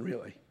Christian,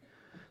 really.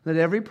 Let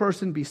every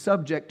person be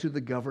subject to the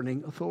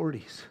governing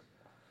authorities.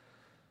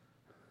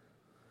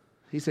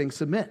 He's saying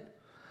submit.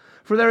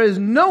 For there is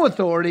no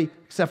authority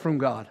except from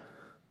God.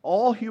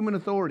 All human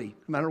authority,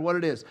 no matter what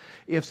it is.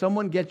 If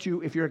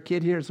you're a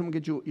kid here,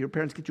 your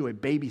parents get you a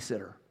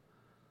babysitter,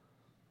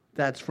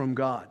 that's from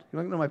God.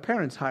 You're like, no, my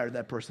parents hired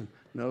that person.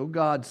 No,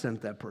 God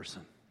sent that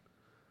person.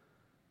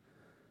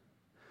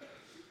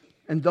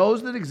 And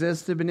those that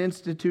exist have been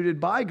instituted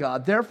by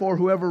God. Therefore,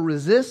 whoever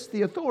resists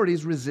the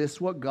authorities resists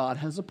what God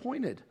has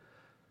appointed.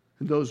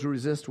 And those who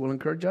resist will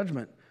incur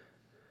judgment.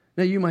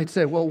 Now you might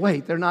say, well,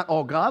 wait, they're not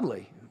all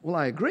godly. Well,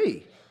 I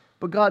agree.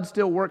 But God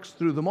still works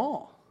through them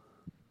all.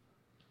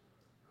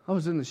 I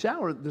was in the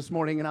shower this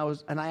morning and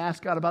I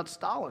asked God about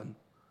Stalin.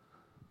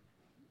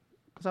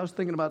 Because I was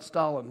thinking about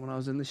Stalin when I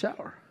was in the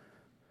shower.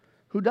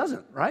 Who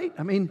doesn't, right?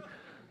 I mean,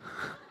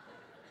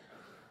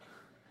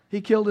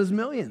 he killed his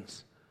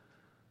millions.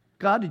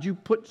 God, did you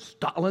put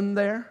Stalin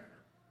there?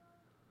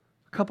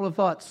 A couple of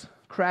thoughts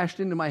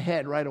crashed into my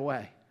head right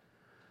away.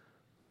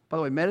 By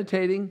the way,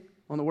 meditating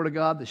on the Word of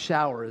God, the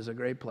shower is a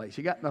great place.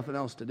 You got nothing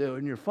else to do,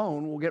 and your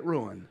phone will get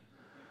ruined.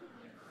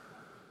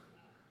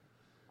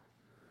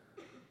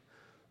 A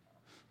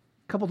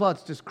couple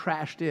thoughts just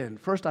crashed in.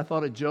 First, I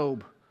thought of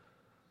Job.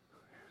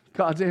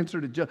 God's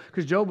answer to Job,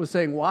 because Job was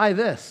saying, why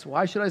this?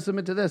 Why should I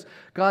submit to this?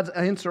 God's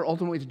answer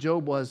ultimately to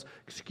Job was,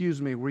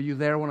 excuse me, were you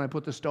there when I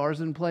put the stars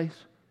in place?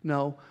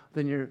 No,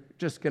 then you're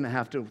just going to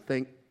have to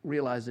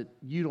realize that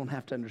you don't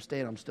have to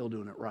understand I'm still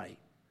doing it right.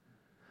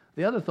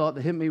 The other thought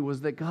that hit me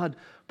was that God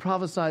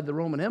prophesied the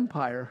Roman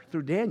Empire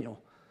through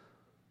Daniel.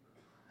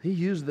 He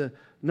used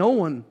no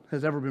one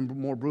has ever been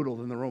more brutal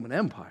than the Roman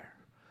Empire.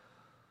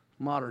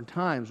 Modern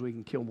times, we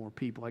can kill more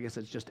people. I guess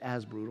it's just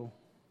as brutal.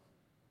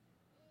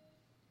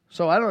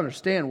 So I don't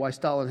understand why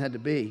Stalin had to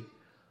be.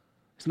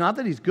 It's not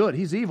that he's good,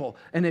 he's evil.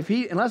 And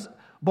unless,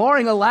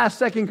 barring a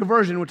last-second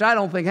conversion, which I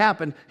don't think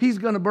happened, he's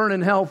going to burn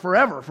in hell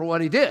forever for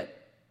what he did.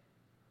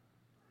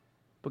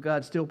 But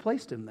God still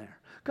placed him there.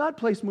 God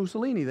placed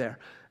Mussolini there.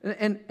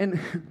 And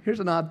here's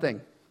an odd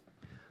thing.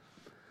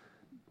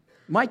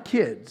 My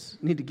kids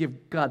need to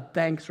give God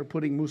thanks for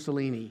putting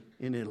Mussolini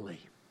in Italy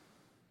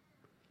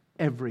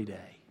every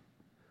day.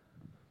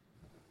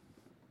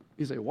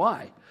 You say,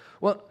 why?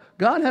 Well,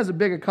 God has a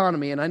big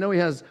economy, and I know he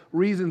has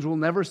reasons we'll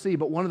never see,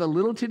 but one of the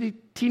little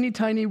teeny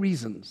tiny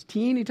reasons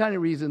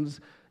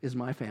is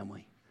my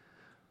family.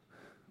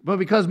 But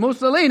because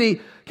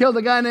Mussolini killed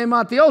a guy named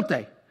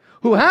Matteotti,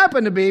 who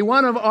happened to be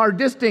one of our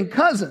distant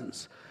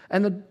cousins,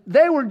 and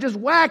they were just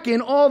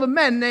whacking all the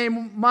men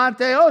named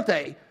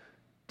Matteotti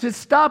to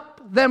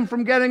stop them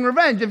from getting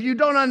revenge. If you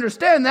don't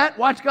understand that,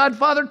 watch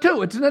Godfather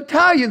 2. It's an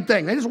Italian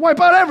thing. They just wipe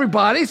out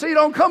everybody so you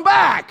don't come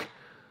back.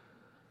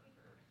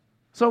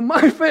 So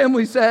my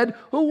family said,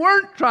 who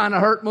weren't trying to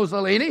hurt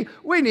Mussolini,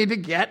 we need to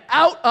get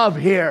out of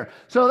here.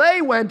 So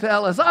they went to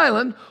Ellis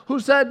Island, who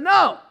said,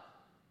 no,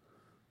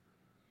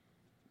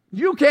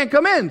 you can't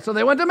come in. So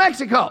they went to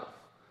Mexico,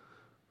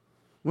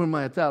 where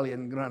my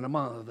Italian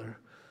grandmother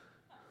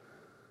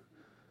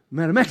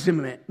met a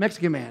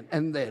Mexican man,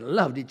 and they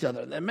loved each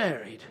other. They're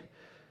married.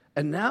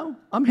 And now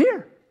I'm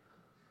here.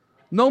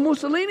 No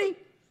Mussolini,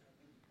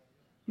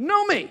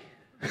 no me.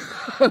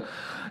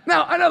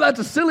 Now, I know that's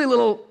a silly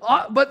little,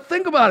 but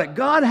think about it.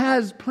 God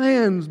has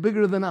plans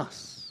bigger than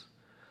us.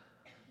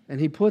 And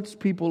he puts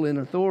people in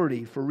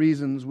authority for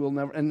reasons we'll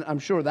never, and I'm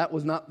sure that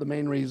was not the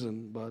main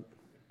reason, but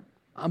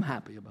I'm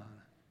happy about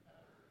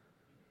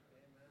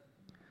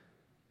it.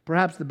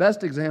 Perhaps the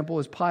best example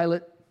is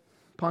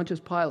Pontius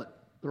Pilate,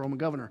 the Roman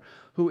governor,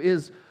 who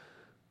did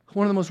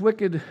one of the most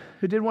wicked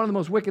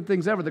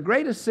things ever. The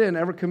greatest sin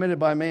ever committed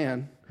by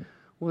man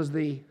was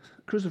the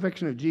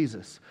crucifixion of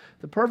Jesus.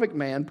 The perfect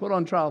man, put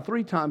on trial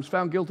 3 times,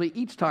 found guilty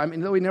each time,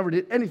 and though he never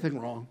did anything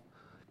wrong.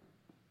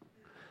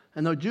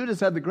 And though Judas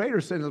had the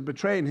greater sin of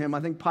betraying him,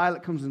 I think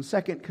Pilate comes in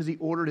second because he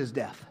ordered his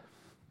death.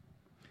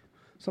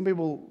 Some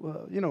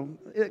people,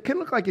 it can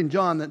look like in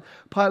John that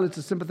Pilate's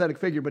a sympathetic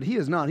figure, but he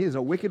is not. He is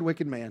a wicked,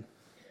 wicked man.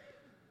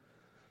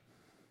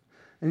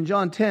 In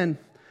John 10,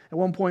 at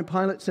one point,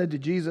 Pilate said to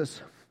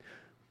Jesus,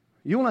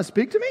 "You will not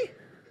speak to me?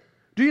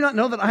 Do you not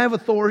know that I have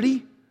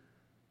authority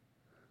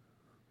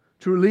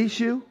to release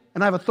you,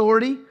 and I have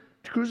authority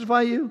to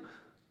crucify you?"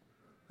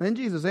 Then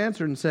Jesus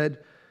answered and said,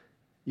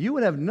 "You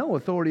would have no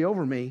authority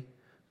over me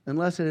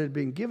unless it had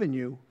been given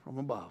you from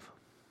above."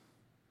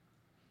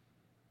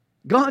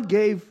 God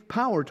gave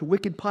power to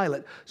wicked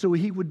Pilate so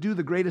he would do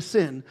the greatest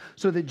sin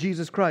so that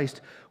Jesus Christ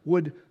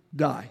would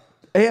die.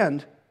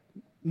 And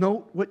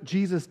note what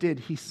Jesus did.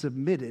 He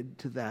submitted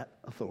to that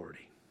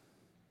authority.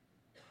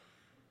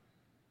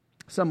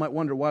 Some might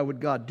wonder, why would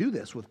God do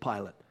this with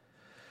Pilate?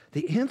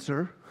 The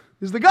answer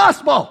is the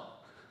gospel.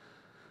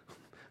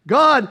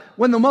 God,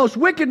 when the most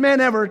wicked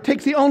man ever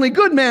takes the only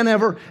good man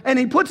ever and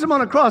he puts him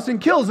on a cross and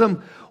kills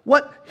him,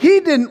 what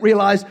he didn't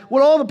realize,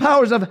 what all the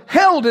powers of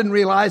hell didn't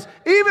realize,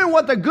 even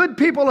what the good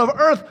people of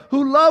earth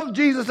who loved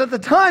Jesus at the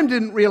time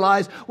didn't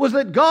realize, was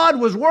that God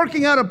was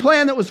working out a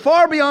plan that was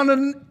far beyond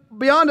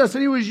us,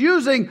 and he was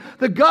using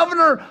the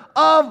governor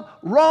of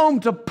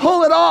Rome to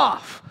pull it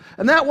off.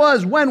 And that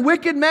was when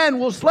wicked men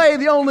will slay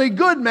the only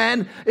good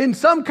men in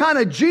some kind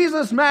of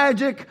Jesus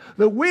magic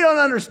that we don't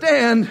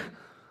understand.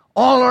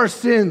 All our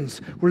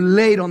sins were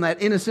laid on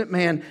that innocent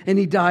man, and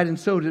he died, and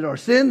so did our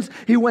sins.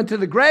 He went to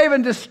the grave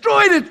and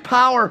destroyed its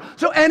power,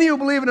 so any who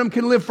believe in him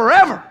can live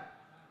forever.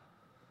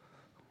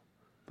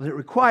 But it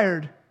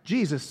required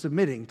Jesus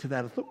submitting to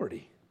that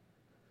authority.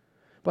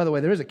 By the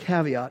way, there is a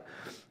caveat.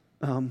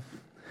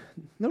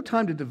 No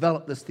time to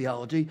develop this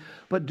theology,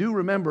 but do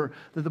remember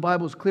that the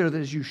Bible is clear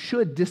that you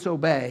should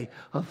disobey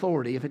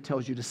authority if it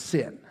tells you to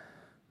sin.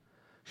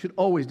 You should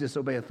always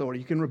disobey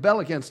authority. You can rebel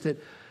against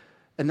it,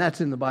 and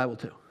that's in the Bible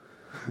too.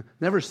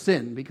 Never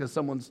sin because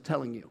someone's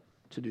telling you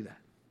to do that.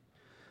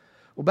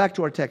 Well, back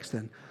to our text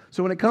then.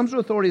 So when it comes to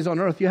authorities on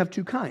earth, you have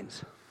 2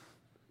 kinds.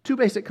 2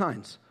 basic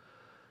kinds.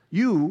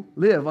 You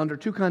live under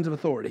 2 kinds of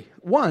authority.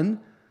 1,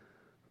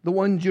 the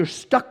ones you're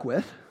stuck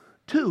with.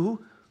 2,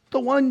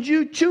 the ones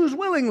you choose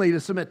willingly to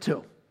submit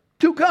to.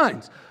 2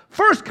 kinds.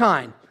 First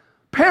kind,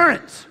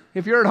 parents,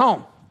 if you're at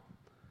home.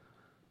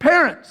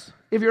 Parents,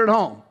 if you're at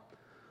home.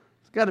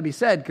 Got to be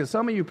said, because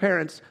some of you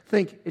parents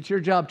think it's your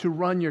job to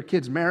run your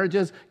kids'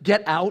 marriages.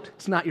 Get out.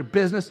 It's not your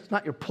business. It's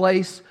not your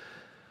place.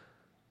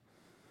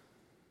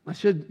 I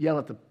should yell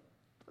at the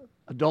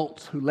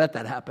adults who let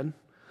that happen.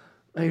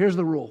 Here's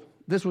the rule.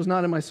 This was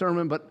not in my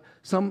sermon, but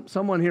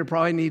someone here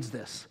probably needs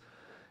this.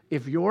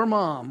 If your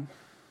mom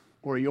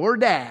or your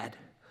dad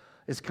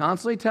is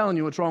constantly telling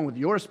you what's wrong with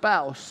your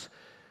spouse,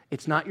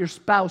 it's not your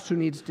spouse who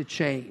needs to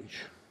change.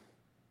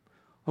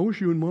 I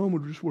wish you and Mom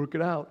would just work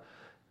it out.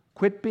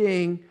 Quit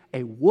being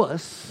a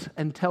wuss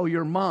and tell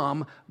your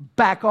mom,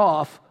 back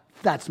off,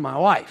 that's my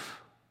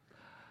wife.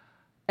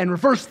 And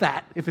reverse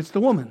that if it's the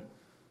woman.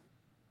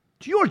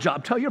 It's your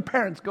job. Tell your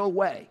parents, go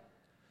away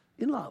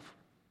in love.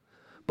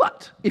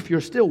 But if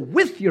you're still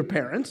with your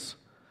parents,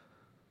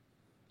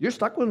 you're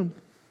stuck with them.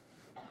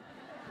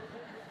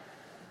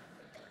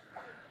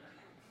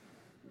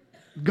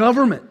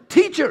 Government,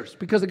 teachers,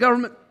 because the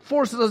government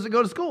forces us to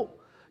go to school.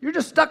 You're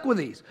just stuck with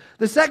these.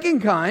 The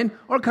second kind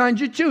are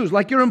kinds you choose,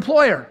 like your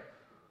employer.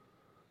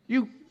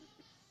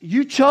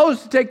 You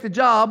chose to take the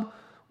job.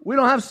 We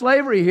don't have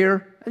slavery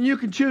here, and you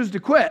can choose to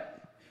quit.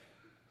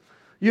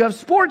 You have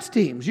sports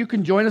teams. You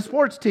can join a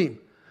sports team.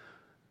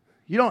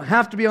 You don't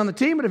have to be on the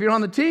team, but if you're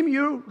on the team,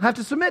 you have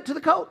to submit to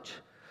the coach.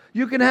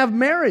 You can have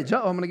marriage.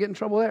 I'm going to get in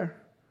trouble there.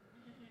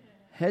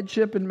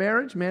 Headship in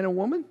marriage, man and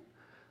woman.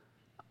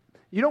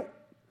 You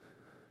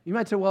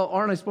might say, well,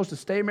 aren't I supposed to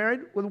stay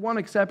married? With one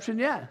exception,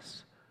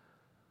 yes.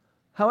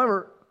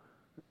 However,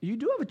 you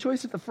do have a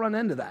choice at the front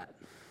end of that.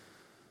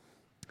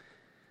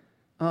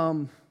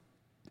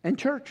 And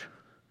church.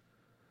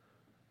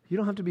 You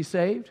don't have to be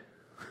saved.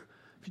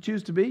 If you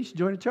choose to be, you should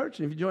join a church.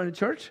 And if you join a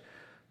church,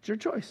 it's your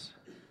choice.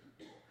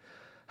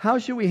 How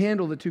should we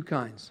handle the two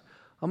kinds?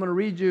 I'm going to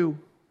read you,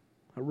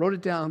 I wrote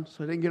it down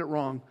so I didn't get it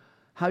wrong,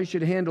 how you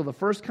should handle the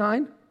first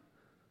kind.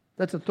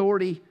 That's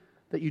authority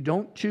that you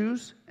don't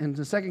choose, and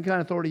the second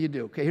kind of authority you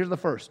do. Okay, here's the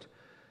first.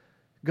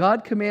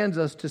 God commands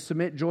us to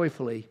submit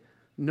joyfully,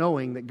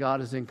 knowing that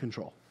God is in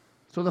control.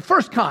 So the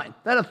first kind,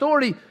 that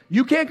authority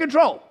you can't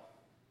control.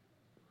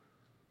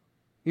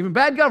 Even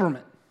bad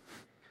government.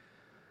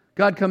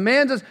 God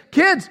commands us.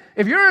 Kids,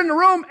 if you're in the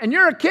room and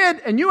you're a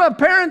kid and you have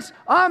parents,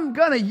 I'm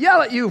going to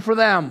yell at you for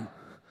them.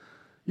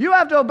 You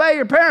have to obey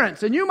your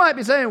parents. And you might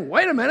be saying,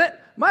 wait a minute,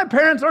 my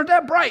parents aren't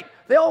that bright.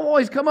 They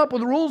always come up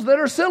with rules that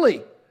are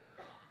silly.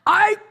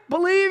 I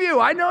believe you.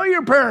 I know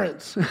your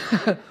parents.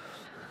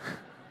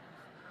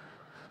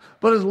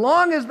 But as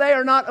long as they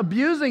are not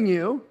abusing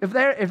you, if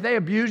they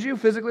abuse you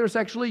physically or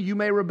sexually, you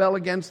may rebel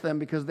against them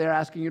because they're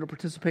asking you to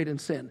participate in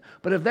sin.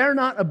 But if they're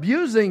not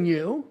abusing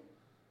you,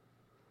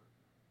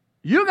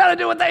 you got to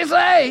do what they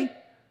say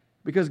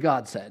because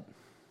God said.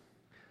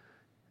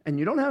 And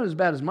you don't have it as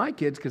bad as my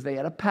kids because they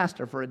had a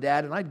pastor for a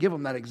dad, and I'd give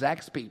them that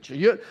exact speech.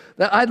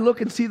 I'd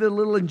look and see the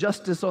little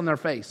injustice on their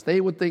face.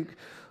 They would think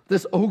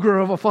this ogre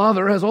of a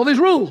father has all these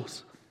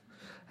rules.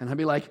 And I'd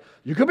be like,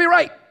 you could be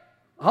right.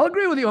 I'll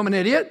agree with you, I'm an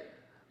idiot.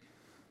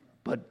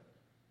 But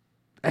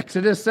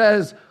Exodus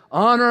says,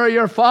 honor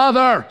your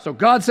father. So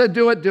God said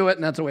do it,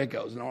 and that's the way it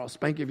goes. And I'll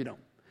spank you if you don't.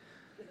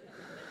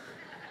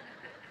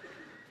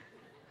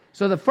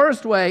 So the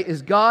first way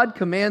is God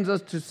commands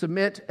us to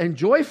submit and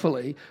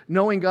joyfully,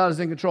 knowing God is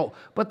in control.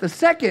 But the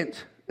second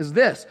is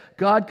this.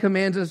 God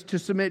commands us to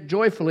submit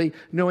joyfully,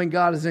 knowing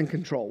God is in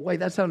control. Wait,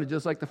 that sounded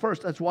just like the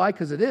first. That's why,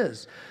 because it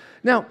is.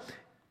 Now,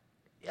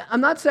 I'm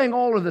not saying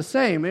all are the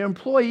same. An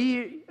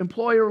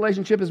employee-employee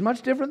relationship is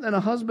much different than a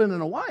husband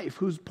and a wife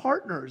who's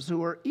partners,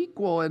 who are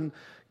equal and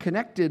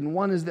connected, and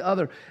one is the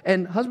other.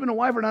 And husband and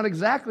wife are not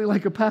exactly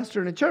like a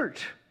pastor in a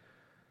church.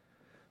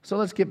 So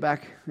let's get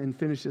back and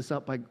finish this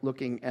up by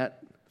looking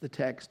at the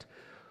text.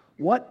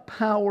 What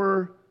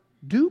power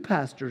do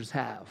pastors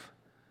have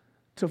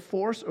to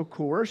force or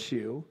coerce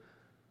you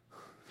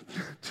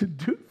to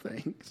do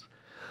things?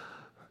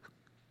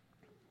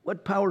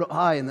 What power do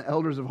I and the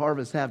elders of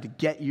Harvest have to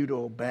get you to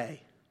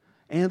obey?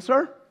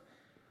 Answer?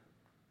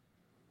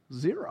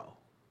 0.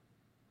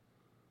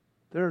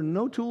 There are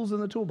no tools in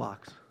the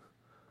toolbox.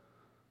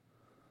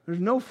 There's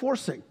no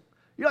forcing.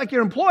 You're like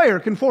your employer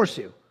can force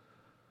you.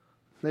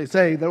 They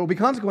say there will be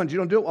consequences. You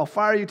don't do it, I'll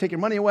fire you, take your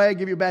money away,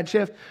 give you a bad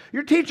shift.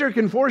 Your teacher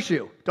can force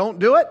you. Don't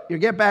do it, you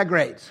get bad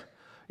grades.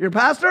 Your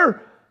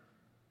pastor,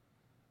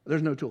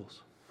 there's no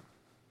tools.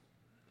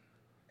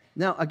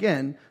 Now,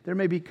 again, there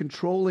may be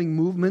controlling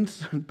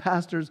movements and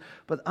pastors,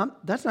 but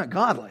that's not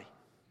godly.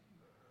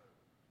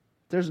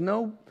 There's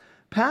no...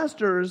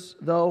 Pastors,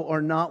 though,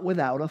 are not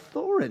without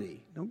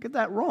authority. Don't get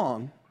that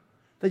wrong.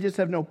 They just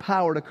have no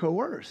power to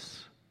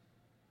coerce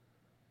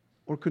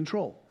or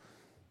control.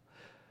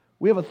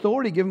 We have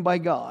authority given by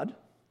God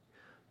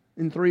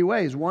in 3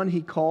 ways. 1,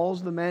 He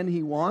calls the men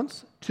He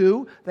wants.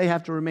 2, they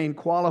have to remain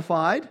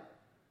qualified.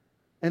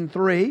 And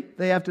 3,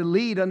 they have to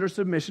lead under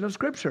submission of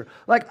Scripture.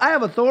 Like, I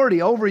have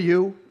authority over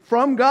you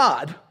from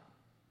God.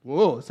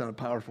 Whoa, that sounded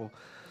powerful.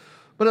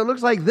 But it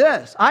looks like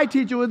this. I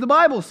teach you what the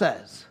Bible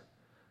says.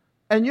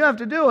 And you have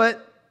to do it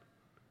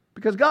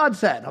because God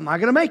said. I'm not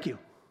going to make you.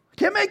 I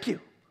can't make you.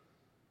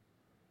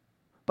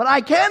 But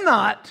I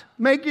cannot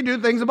make you do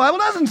things the Bible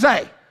doesn't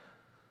say.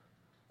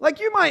 Like,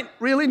 you might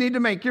really need to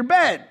make your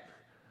bed.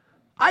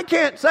 I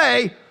can't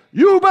say,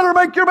 you better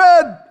make your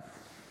bed.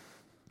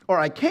 Or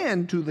I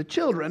can to the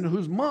children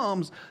whose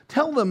moms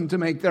tell them to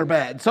make their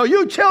bed. So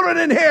you children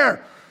in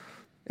here,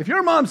 if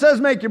your mom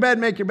says make your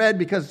bed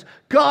because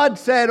God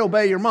said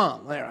obey your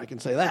mom. There, I can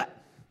say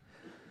that.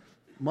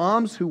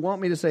 Moms who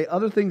want me to say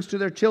other things to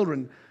their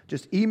children,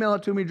 just email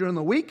it to me during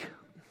the week.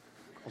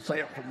 I'll say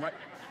it from right.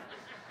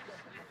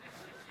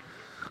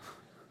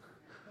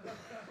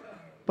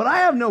 But I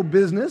have no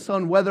business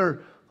on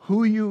whether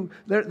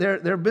there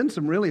have been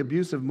some really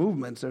abusive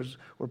movements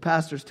where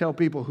pastors tell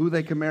people who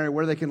they can marry,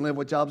 where they can live,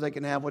 what jobs they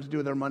can have, what to do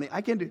with their money.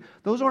 The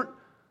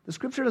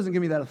Scripture doesn't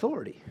give me that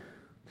authority.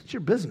 It's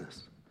your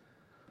business.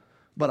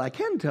 But I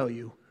can tell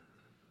you,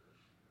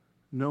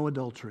 no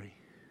adultery.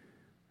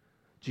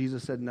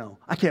 Jesus said no.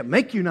 I can't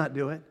make you not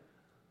do it,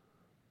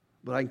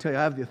 but I can tell you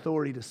I have the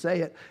authority to say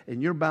it,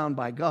 and you're bound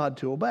by God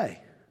to obey.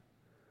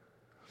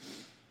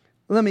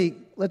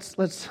 Let's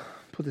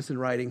put this in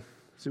writing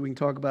so we can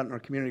talk about it in our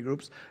community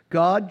groups.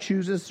 God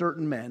chooses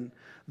certain men.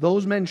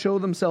 Those men show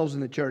themselves in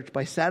the church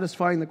by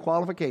satisfying the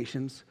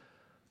qualifications.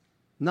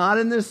 Not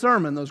in this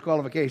sermon, those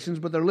qualifications,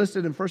 but they're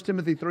listed in 1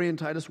 Timothy 3 and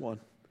Titus 1.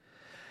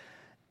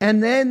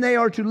 And then they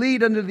are to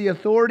lead under the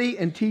authority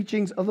and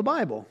teachings of the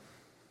Bible.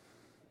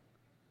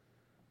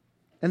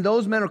 And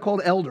those men are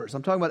called elders.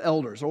 I'm talking about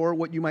elders, or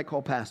what you might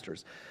call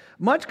pastors.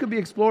 Much could be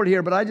explored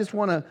here, but I just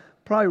want to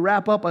probably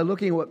wrap up by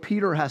looking at what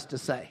Peter has to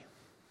say.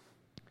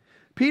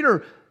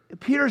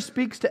 Peter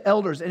speaks to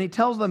elders, and he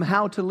tells them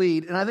how to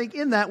lead. And I think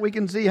in that we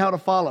can see how to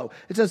follow.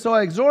 It says, so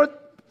I exhort,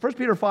 1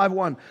 Peter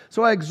 5:1.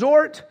 So I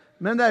exhort,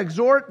 remember that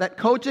exhort, that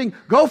coaching?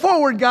 Go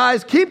forward,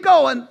 guys. Keep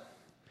going.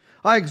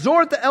 I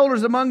exhort the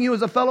elders among you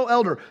as a fellow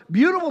elder.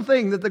 Beautiful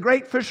thing that the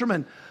great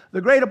fisherman, the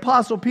great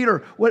apostle Peter,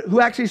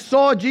 who actually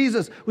saw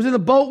Jesus, was in the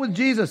boat with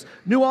Jesus,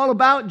 knew all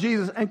about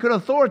Jesus, and could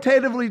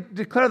authoritatively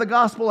declare the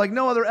gospel like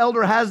no other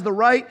elder has the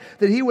right,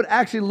 that he would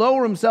actually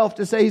lower himself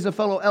to say he's a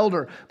fellow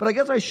elder. But I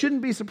guess I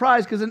shouldn't be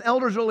surprised, because an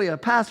elder is really a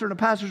pastor, and a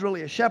pastor is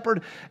really a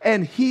shepherd,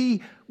 and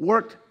he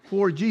worked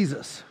for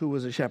Jesus, who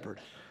was a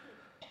shepherd.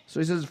 So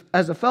he says,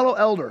 as a fellow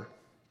elder.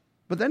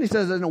 But then he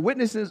says, as a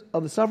witness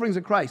of the sufferings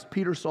of Christ,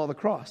 Peter saw the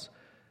cross.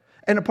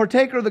 And a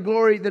partaker of the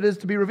glory that is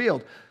to be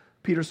revealed.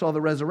 Peter saw the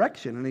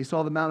resurrection, and he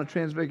saw the Mount of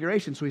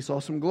Transfiguration, so he saw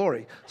some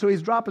glory. So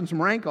he's dropping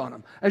some rank on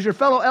him. As your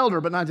fellow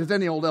elder, but not just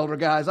any old elder,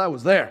 guys, I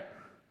was there.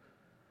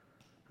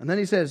 And then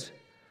he says,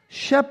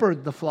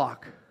 shepherd the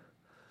flock.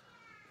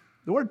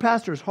 The word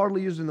pastor is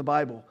hardly used in the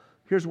Bible.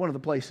 Here's one of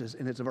the places,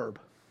 and it's a verb.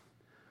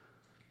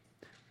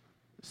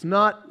 It's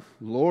not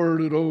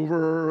lord it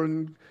over,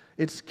 and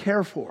it's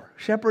care for.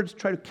 Shepherds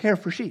try to care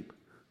for sheep.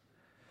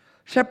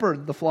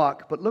 Shepherd the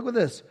flock. But look at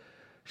this.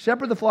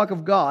 Shepherd the flock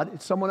of God.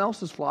 It's someone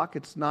else's flock.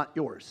 It's not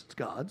yours. It's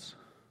God's.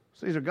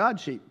 So these are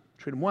God's sheep.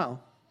 Treat them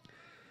well.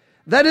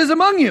 That is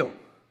among you.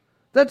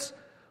 That's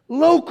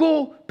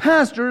local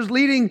pastors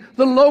leading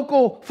the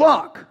local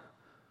flock.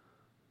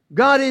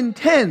 God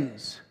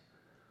intends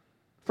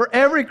for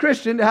every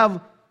Christian to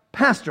have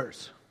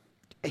pastors.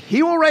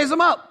 He will raise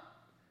them up.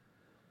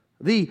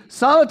 The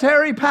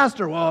solitary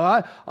pastor,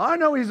 well, I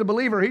know he's a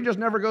believer. He just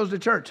never goes to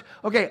church.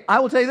 Okay, I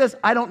will tell you this.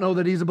 I don't know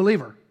that he's a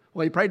believer.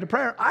 Well, he prayed to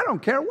prayer. I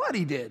don't care what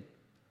he did.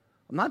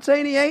 I'm not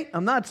saying he ain't.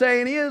 I'm not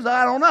saying he is.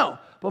 I don't know.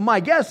 But my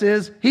guess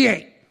is he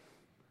ain't.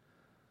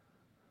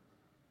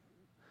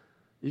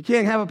 You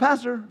can't have a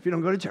pastor if you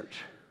don't go to church.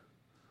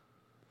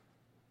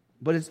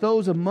 But it's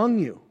those among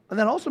you. And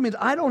that also means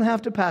I don't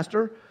have to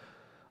pastor.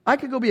 I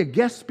could go be a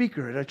guest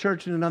speaker at a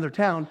church in another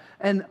town,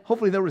 and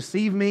hopefully they'll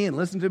receive me and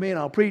listen to me, and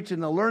I'll preach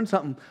and they'll learn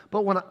something.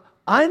 But when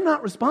I'm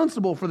not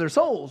responsible for their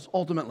souls,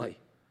 ultimately.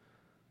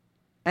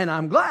 And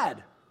I'm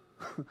glad.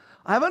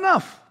 I have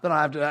enough that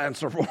I have to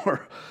answer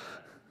for.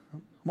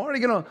 I'm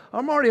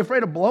already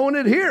afraid of blowing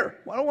it here.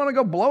 I don't want to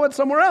go blow it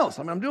somewhere else.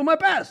 I'm doing my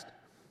best.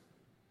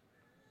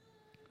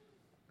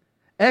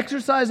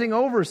 Exercising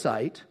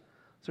oversight.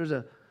 So there's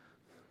a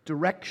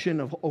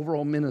direction of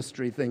overall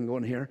ministry thing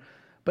going here.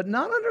 But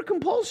not under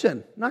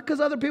compulsion. Not because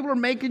other people are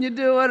making you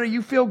do it or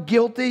you feel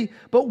guilty,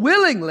 but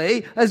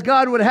willingly, as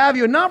God would have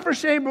you. Not for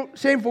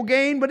shameful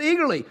gain, but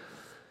eagerly.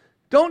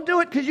 Don't do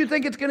it because you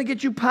think it's going to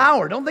get you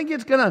power. Don't think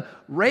it's going to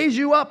raise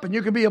you up and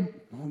you can be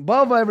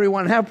above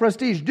everyone and have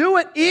prestige. Do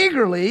it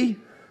eagerly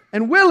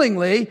and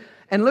willingly.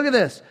 And look at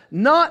this.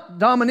 Not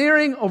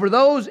domineering over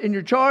those in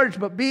your charge,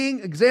 but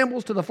being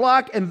examples to the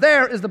flock. And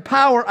there is the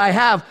power I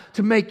have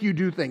to make you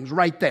do things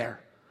right there.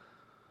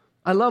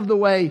 I love the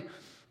way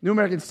New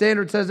American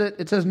Standard says it.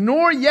 It says,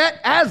 nor yet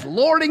as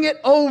lording it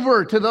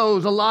over to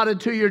those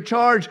allotted to your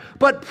charge,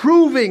 but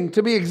proving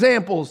to be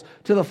examples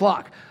to the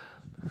flock.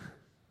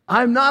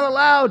 I'm not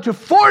allowed to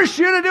force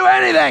you to do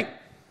anything.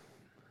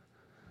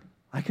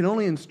 I can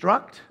only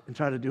instruct and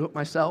try to do it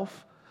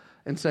myself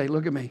and say,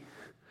 look at me.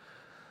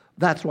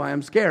 That's why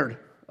I'm scared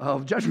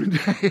of Judgment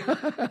Day.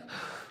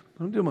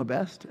 I'm doing my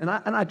best. And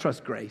I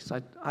trust grace.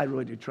 I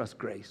really do trust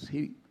grace.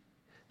 If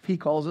He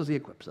calls us, He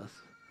equips us.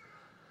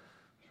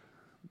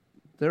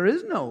 There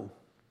is no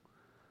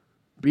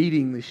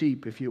beating the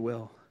sheep, if you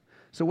will.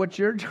 So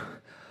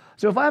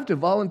if I have to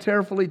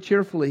voluntarily,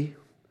 cheerfully,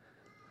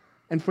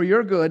 and for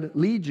your good,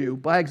 lead you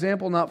by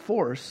example, not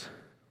force,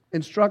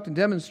 instruct and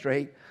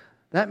demonstrate,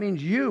 that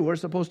means you are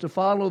supposed to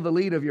follow the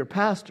lead of your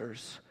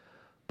pastors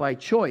by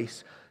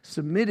choice,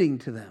 submitting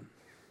to them,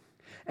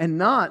 and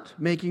not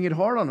making it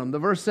hard on them. The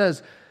verse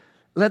says,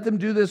 let them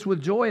do this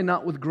with joy and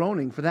not with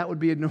groaning, for that would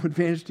be of no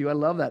advantage to you. I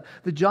love that.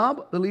 The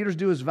job the leaders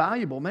do is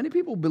valuable. Many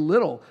people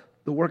belittle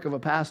the work of a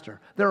pastor.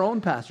 Their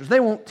own pastors. They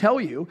won't tell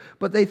you,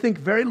 but they think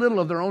very little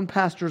of their own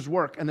pastor's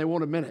work, and they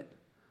won't admit it.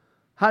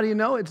 How do you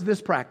know? It's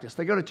this practice.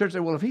 They go to church and say,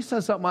 well, if he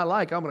says something I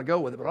like, I'm going to go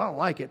with it, but I don't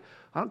like it.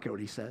 I don't care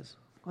what he says.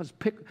 I'll just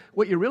pick.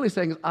 What you're really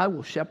saying is, I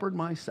will shepherd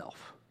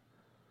myself.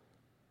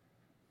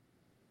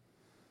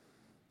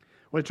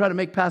 We try to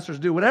make pastors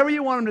do whatever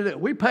you want them to do.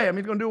 We pay him.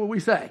 He's going to do what we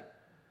say.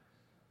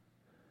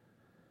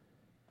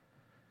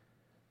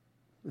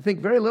 They think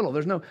very little.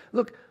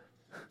 Look,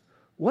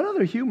 what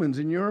other humans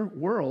in your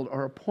world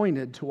are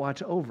appointed to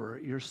watch over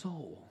your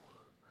soul?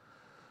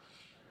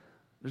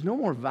 There's no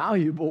more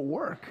valuable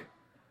work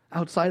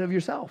outside of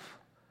yourself.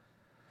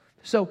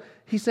 So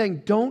he's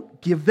saying,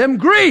 don't give them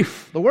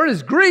grief. The word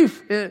is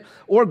grief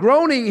or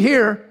groaning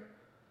here.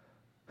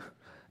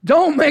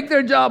 Don't make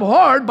their job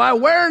hard by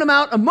wearing them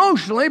out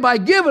emotionally, by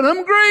giving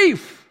them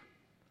grief.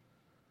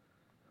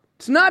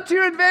 It's not to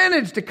your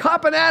advantage to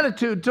cop an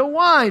attitude, to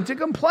whine, to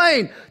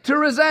complain, to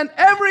resent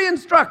every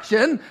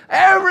instruction,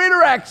 every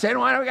direction.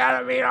 Why do we got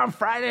to meet on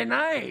Friday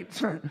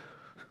night? I've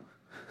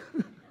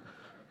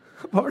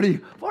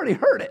already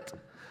heard it.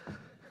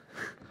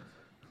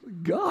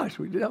 Gosh,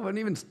 we haven't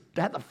even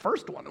had the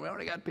first one. We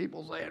already got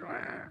people saying,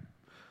 "Wah."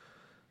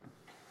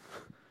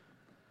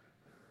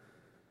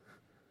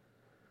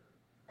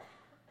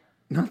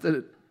 Not that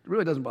it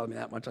really doesn't bother me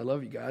that much. I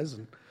love you guys.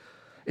 And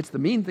it's the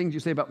mean things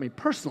you say about me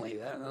personally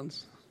that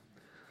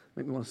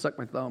make me want to suck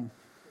my thumb.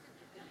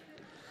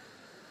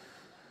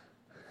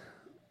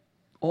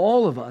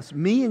 All of us,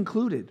 me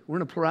included, we're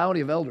in a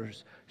plurality of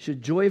elders,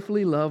 should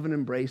joyfully love and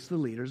embrace the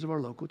leaders of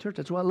our local church.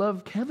 That's why I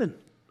love Kevin.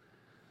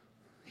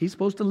 He's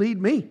supposed to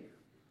lead me.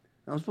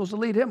 I'm supposed to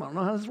lead him. I don't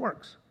know how this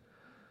works.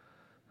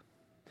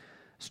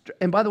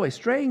 And by the way,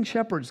 straying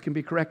shepherds can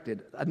be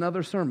corrected.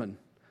 Another sermon.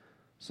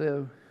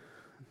 So,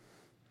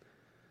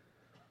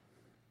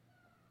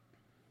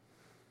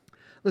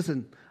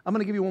 listen, I'm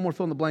going to give you one more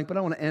fill in the blank, but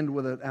I want to end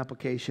with an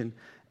application,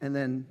 and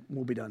then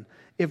we'll be done.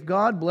 If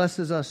God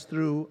blesses us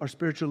through our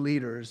spiritual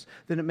leaders,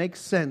 then it makes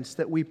sense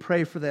that we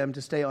pray for them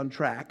to stay on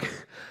track.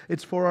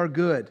 It's for our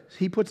good.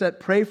 He puts that,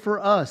 pray for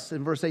us,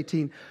 in verse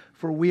 18,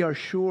 for we are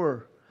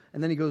sure.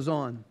 And then he goes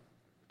on.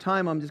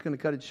 I'm just going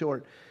to cut it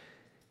short.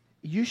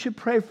 You should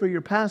pray for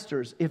your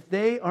pastors. If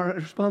they are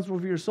responsible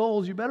for your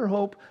souls, you better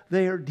hope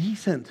they are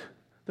decent.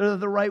 They're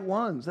the right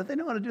ones, that they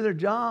know how to do their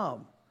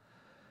job.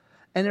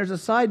 And there's a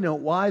side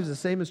note, wives, the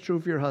same is true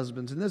for your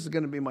husbands. And this is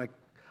going to be my,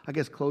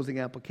 closing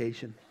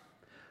application.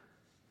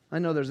 I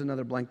know there's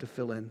another blank to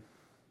fill in.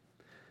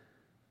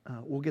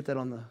 We'll get that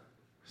on the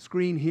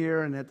screen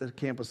here and at the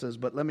campuses,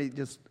 but let me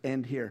just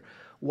end here.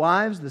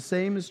 Wives, the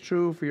same is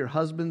true for your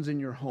husbands in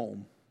your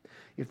home.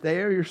 If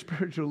they are your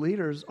spiritual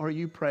leaders, are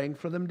you praying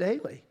for them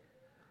daily?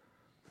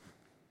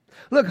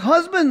 Look,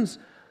 husbands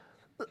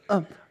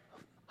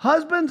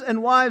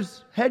and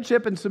wives'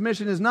 headship and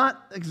submission is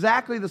not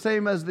exactly the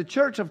same as the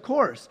church, of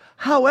course.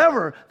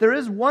 However, there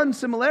is one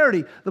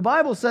similarity. The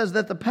Bible says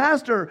that the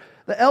pastor,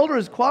 the elder,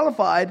 is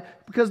qualified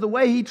because the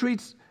way he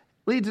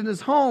leads in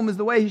his home is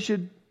the way he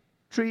should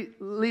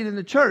lead in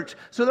the church.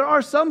 So there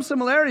are some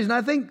similarities, and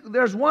I think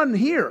there's one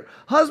here.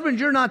 Husbands,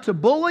 you're not to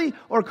bully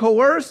or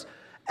coerce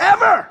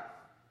ever.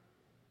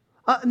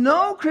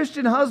 No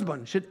Christian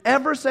husband should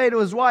ever say to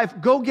his wife,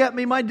 go get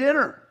me my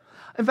dinner.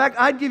 In fact,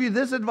 I'd give you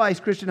this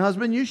advice, Christian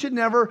husband. You should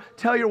never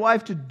tell your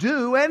wife to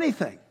do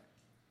anything.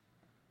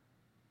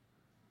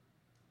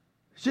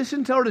 You just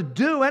shouldn't tell her to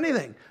do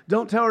anything.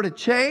 Don't tell her to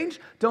change.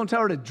 Don't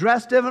tell her to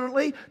dress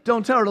differently.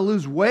 Don't tell her to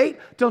lose weight.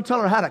 Don't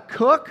tell her how to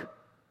cook.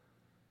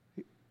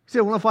 You say,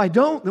 well, if I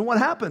don't, then what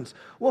happens?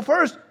 Well,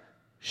 first,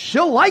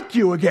 she'll like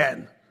you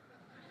again.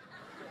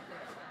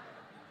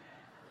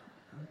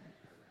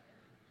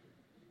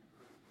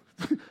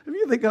 If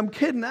you think I'm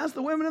kidding, ask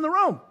the women in the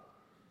room.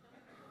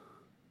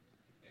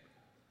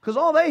 Because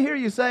all they hear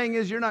you saying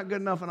is, you're not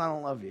good enough and I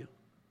don't love you.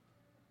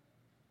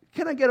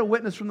 Can I get a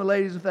witness from the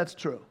ladies if that's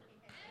true?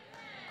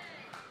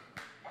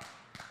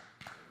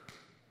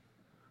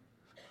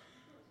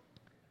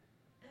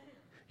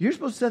 You're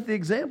supposed to set the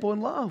example in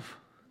love.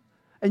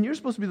 And you're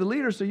supposed to be the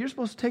leader, so you're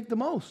supposed to take the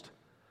most.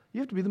 You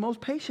have to be the most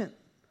patient.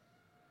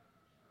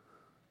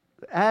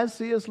 As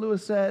C.S.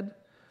 Lewis said,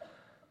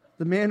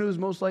 the man who is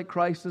most like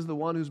Christ is the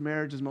one whose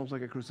marriage is most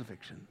like a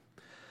crucifixion.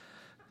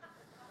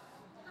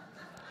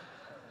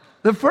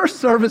 The first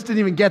service didn't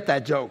even get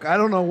that joke. I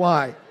don't know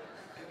why.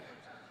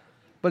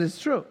 But it's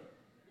true.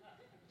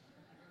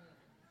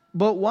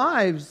 But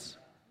wives,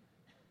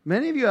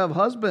 many of you have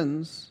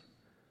husbands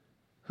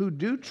who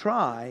do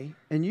try,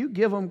 and you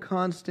give them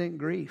constant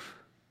grief.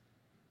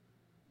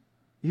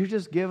 You're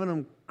just giving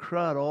them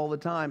crud all the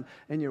time,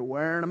 and you're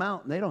wearing them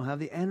out, and they don't have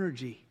the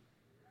energy.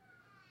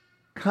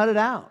 Cut it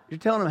out. You're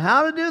telling them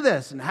how to do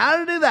this, and how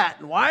to do that,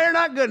 and why you're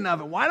not good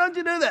enough, and why don't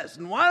you do this,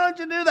 and why don't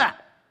you do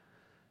that?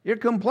 You're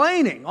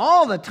complaining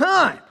all the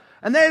time,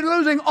 and they're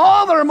losing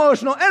all their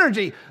emotional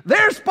energy.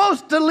 They're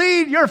supposed to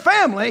lead your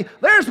family.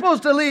 They're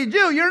supposed to lead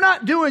you. You're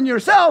not doing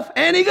yourself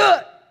any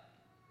good.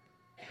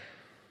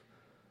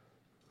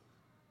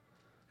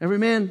 Every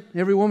man,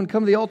 every woman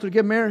come to the altar to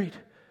get married.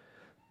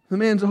 The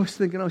man's always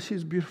thinking, oh,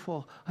 she's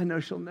beautiful. I know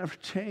she'll never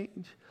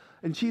change.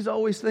 And she's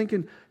always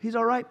thinking, he's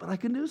all right, but I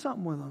can do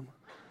something with him.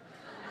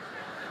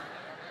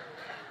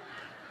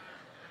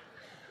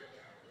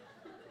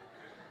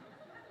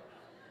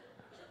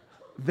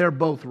 They're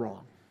both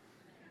wrong.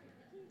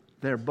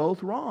 They're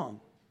both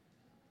wrong.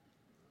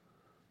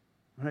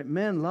 Right?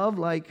 Men, love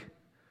like,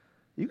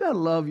 you got to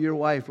love your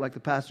wife like the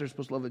pastor's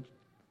supposed to love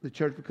the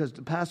church, because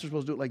the pastor's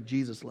supposed to do it like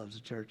Jesus loves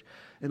the church.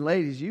 And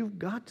ladies, you've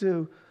got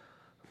to,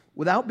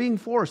 without being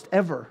forced,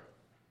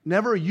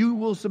 never, you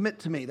will submit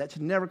to me. That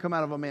should never come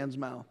out of a man's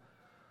mouth.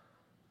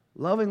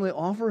 Lovingly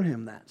offer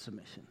him that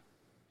submission.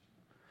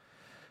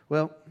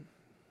 Well,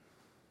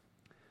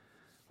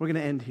 we're going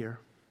to end here.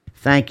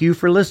 Thank you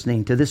for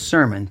listening to this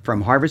sermon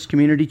from Harvest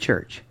Community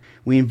Church.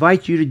 We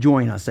invite you to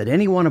join us at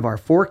any one of our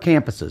 4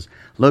 campuses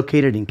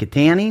located in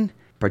Kittanning,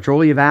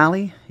 Petrolia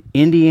Valley,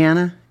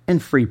 Indiana,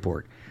 and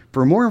Freeport.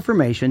 For more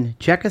information,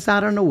 check us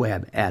out on the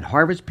web at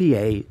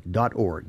harvestpa.org.